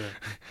done. Yeah.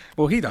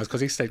 Well, he does because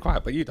he stayed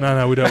quiet, but you don't.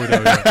 No, we don't.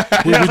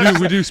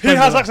 we do. He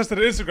has access to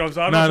the Instagram,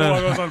 so I don't know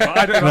what goes on. But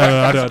I don't.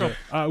 I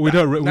don't. We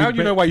don't. Now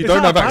you know why you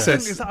don't have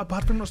access. Is that a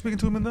bad thing, not speaking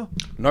to women though?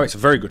 No, it's a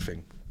very good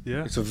thing.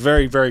 Yeah. It's a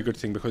very, very good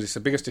thing because it's the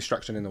biggest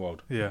distraction in the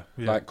world. Yeah.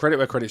 Like, credit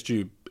where credit's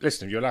due.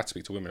 Listen, you're allowed to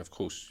speak to women, of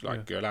course.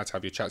 Like, you're allowed to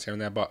have your chats here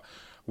and there, but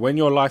when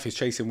your life is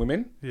chasing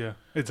women,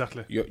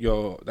 exactly.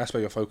 You're that's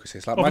where your focus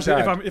is. Like, obviously,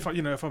 my dad,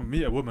 if I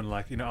meet a woman,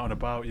 like, you know, out and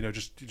about, you know,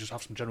 just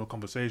have some general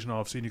conversation. Oh,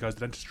 I've seen you guys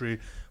at dentistry,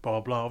 blah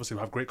blah blah. Obviously,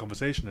 we have great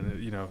conversation,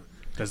 and you know,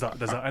 there's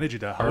that energy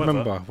there. I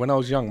remember when I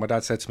was young, my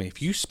dad said to me,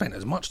 "If you spent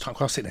as much time,"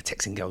 because I was sitting there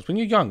texting girls. When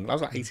you're young, I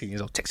was like 18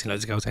 years old, texting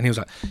loads of girls, and he was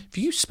like, "If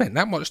you spent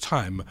that much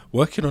time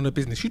working on a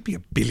business, you'd be a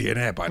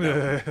billionaire by now."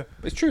 Yeah.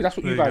 It's true. That's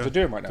what you guys are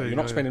doing right now. You're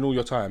not spending all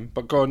your time.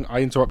 But go on,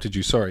 I interrupted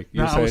you. Sorry.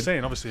 I was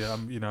saying, obviously,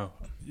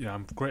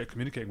 I'm great at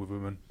communicating with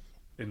women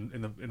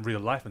in real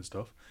life and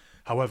stuff.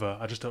 However,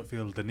 I just don't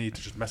feel the need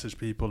to just message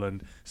people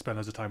and spend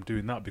loads of time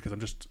doing that because I'm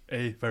just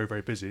A, very,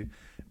 very busy.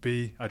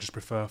 B, I just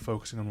prefer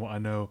focusing on what I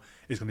know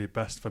is going to be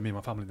best for me and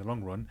my family in the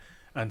long run.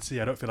 And C,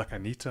 I don't feel like I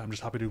need to. I'm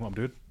just happy doing what I'm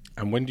doing.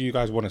 And when do you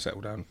guys want to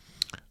settle down?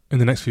 In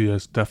the next few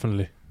years,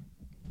 definitely.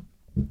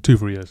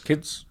 2-3 years.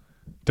 Kids?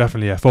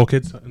 Definitely, yeah. 4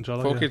 kids,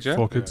 inshallah. 4 kids, yeah?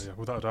 4 kids. Yeah,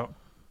 without a doubt.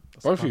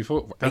 Both of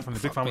you?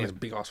 Definitely, big family. It's a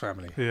big ass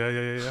family.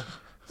 Yeah.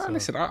 So.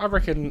 Listen, I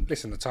reckon,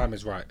 the time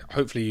is right.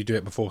 Hopefully you do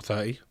it before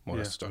 30. Well,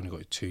 that's only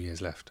got 2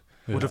 years left.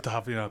 Yeah. We'd have to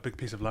have, a big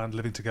piece of land,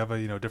 living together,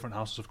 different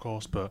houses, of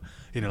course, but,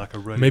 like a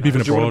really maybe even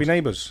abroad. Do you want to be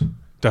neighbours?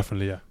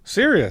 Definitely, yeah.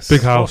 Serious?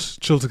 Big house,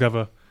 chill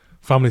together,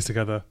 families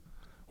together,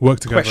 work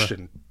together.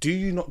 Question, do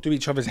you not do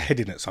each other's head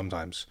in it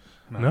sometimes?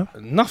 No.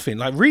 Nothing,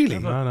 like really?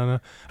 No.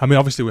 I mean,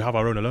 obviously we have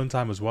our own alone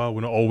time as well.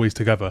 We're not always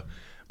together,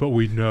 but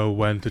we know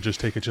when to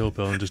just take a chill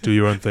pill and just do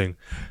your own thing.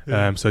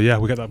 So yeah,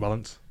 we get that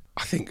balance.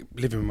 I think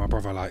living with my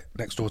brother, like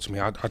next door to me,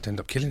 I'd end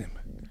up killing him.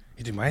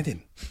 He'd do my head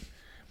in.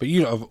 But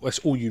that's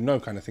all you know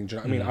kind of thing. Do you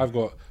know what I mean? I've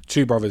got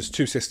 2 brothers,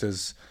 2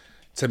 sisters.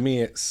 To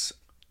me, it's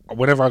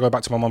whenever I go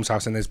back to my mum's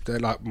house and they're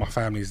like my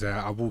family's there,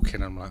 I walk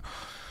in and I'm like,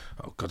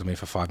 oh God, I'm here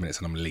for 5 minutes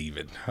and I'm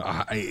leaving.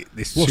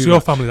 What's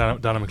your family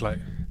dynamic like?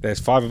 There's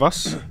 5 of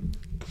us.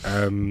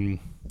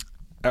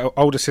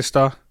 Older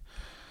sister.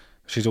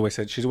 She's always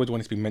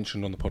wanted to be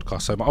mentioned on the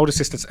podcast. So my older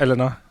sister's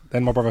Eleanor,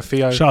 then my brother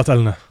Theo. Shout out to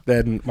Eleanor.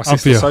 Then my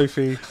sister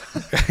Sophie.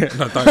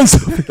 No, don't.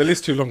 The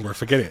list's too long, bro.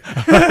 Forget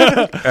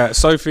it.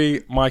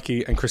 Sophie,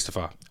 Mikey, and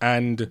Christopher.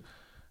 And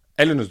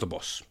Eleanor's the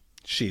boss.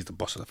 She's the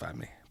boss of the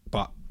family.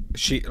 But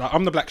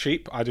I'm the black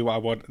sheep. I do what I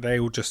want. They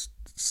all just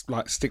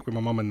stick with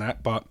my mum and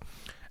that. But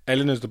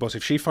Eleanor's the boss.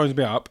 If she phones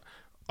me up,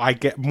 I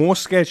get more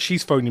scared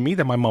she's phoning me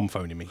than my mum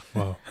phoning me.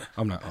 Wow.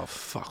 I'm like, oh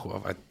fuck, what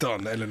have I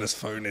done? Eleanor's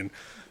phoning.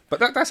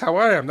 But that's how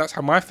I am. That's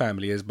how my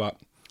family is. But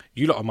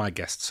you lot are my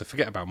guests, so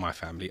forget about my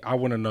family. I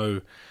want to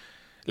know.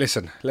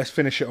 Listen, let's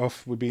finish it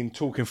off. We've been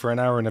talking for an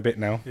hour and a bit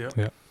now.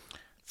 Yeah.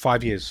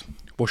 5 years.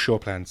 What's your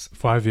plans?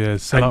 5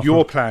 years. And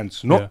your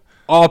plans, not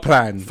our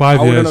plans.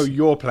 5 years. I want to know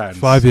your plans.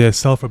 5 years.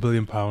 Sell for £1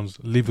 billion.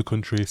 Leave the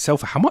country. Sell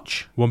for how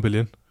much? 1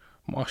 billion.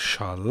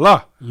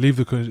 Mashallah. Leave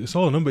the country. It's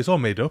all a number. It's all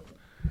made up.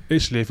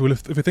 Actually, if we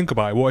think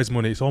about it, what is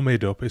money? It's all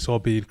made up. It's all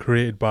being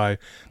created by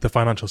the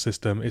financial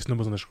system. It's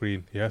numbers on the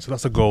screen. Yeah, so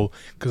that's a goal.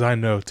 Because I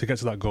know to get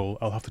to that goal,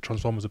 I'll have to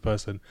transform as a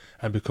person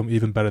and become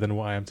even better than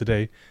what I am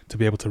today to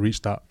be able to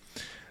reach that.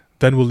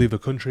 Then we'll leave the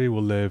country.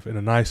 We'll live in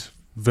a nice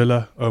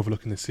villa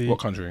overlooking the sea. What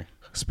country?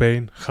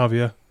 Spain,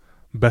 Javier,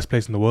 best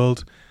place in the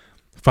world.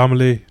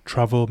 Family,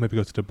 travel, maybe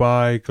go to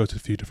Dubai, go to a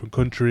few different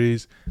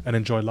countries, and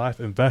enjoy life.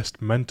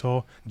 Invest,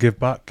 mentor, give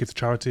back, give to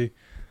charity,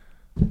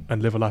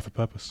 and live a life of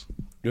purpose.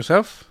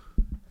 Yourself?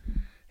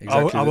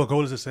 Exactly our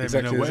goal is the same.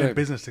 Exactly we're in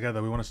business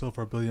together. We want to sell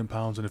for £1 billion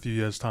in a few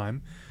years'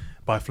 time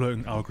by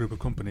floating our group of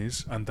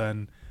companies and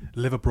then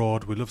live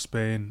abroad. We love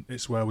Spain.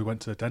 It's where we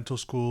went to dental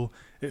school.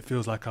 It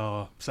feels like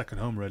our second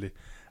home, really.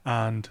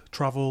 And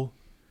travel,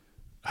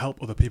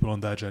 help other people on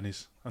their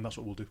journeys. And that's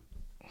what we'll do.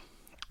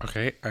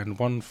 Okay, and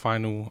one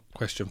final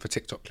question for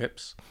TikTok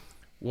clips.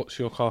 What's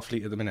your car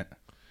fleet at the minute?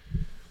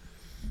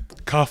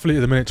 Car fleet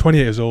at the minute,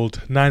 28 years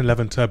old,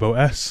 911 Turbo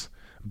S,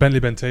 Bentley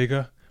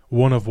Bentayga,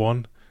 1 of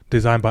 1,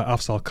 designed by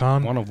Afzal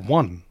Khan. One of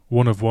one.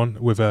 One of one,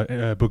 with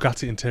a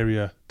Bugatti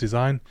interior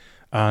design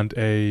and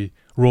a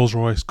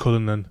Rolls-Royce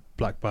Cullinan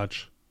black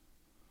badge.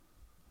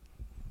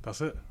 That's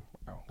it.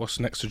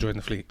 What's next to join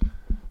the fleet?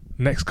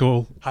 Next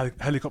goal,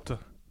 helicopter.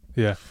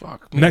 Yeah.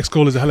 Fuck me. Next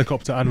goal is a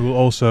helicopter, and we'll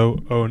also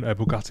own a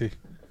Bugatti.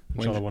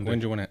 When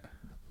do you want it?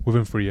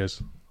 Within 3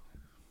 years.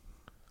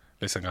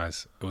 Listen,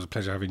 guys, it was a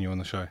pleasure having you on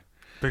the show.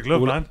 Big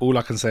love, man. All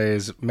I can say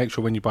is make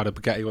sure when you buy the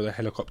Bugatti or the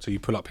helicopter, you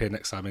pull up here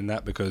next time in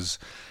that, because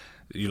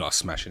you lot are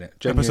smashing it.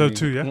 Episode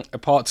 2, yeah?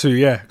 Part 2,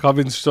 yeah.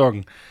 Coming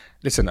strong.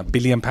 Listen, £1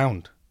 billion.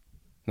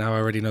 Now I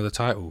already know the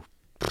title.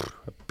 £1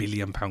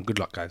 billion. Good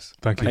luck, guys.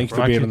 Thank you. Thank you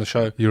for being on the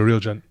show. You're a real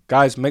gent.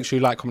 Guys, make sure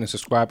you like, comment, and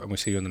subscribe, and we'll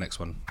see you on the next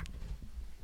one.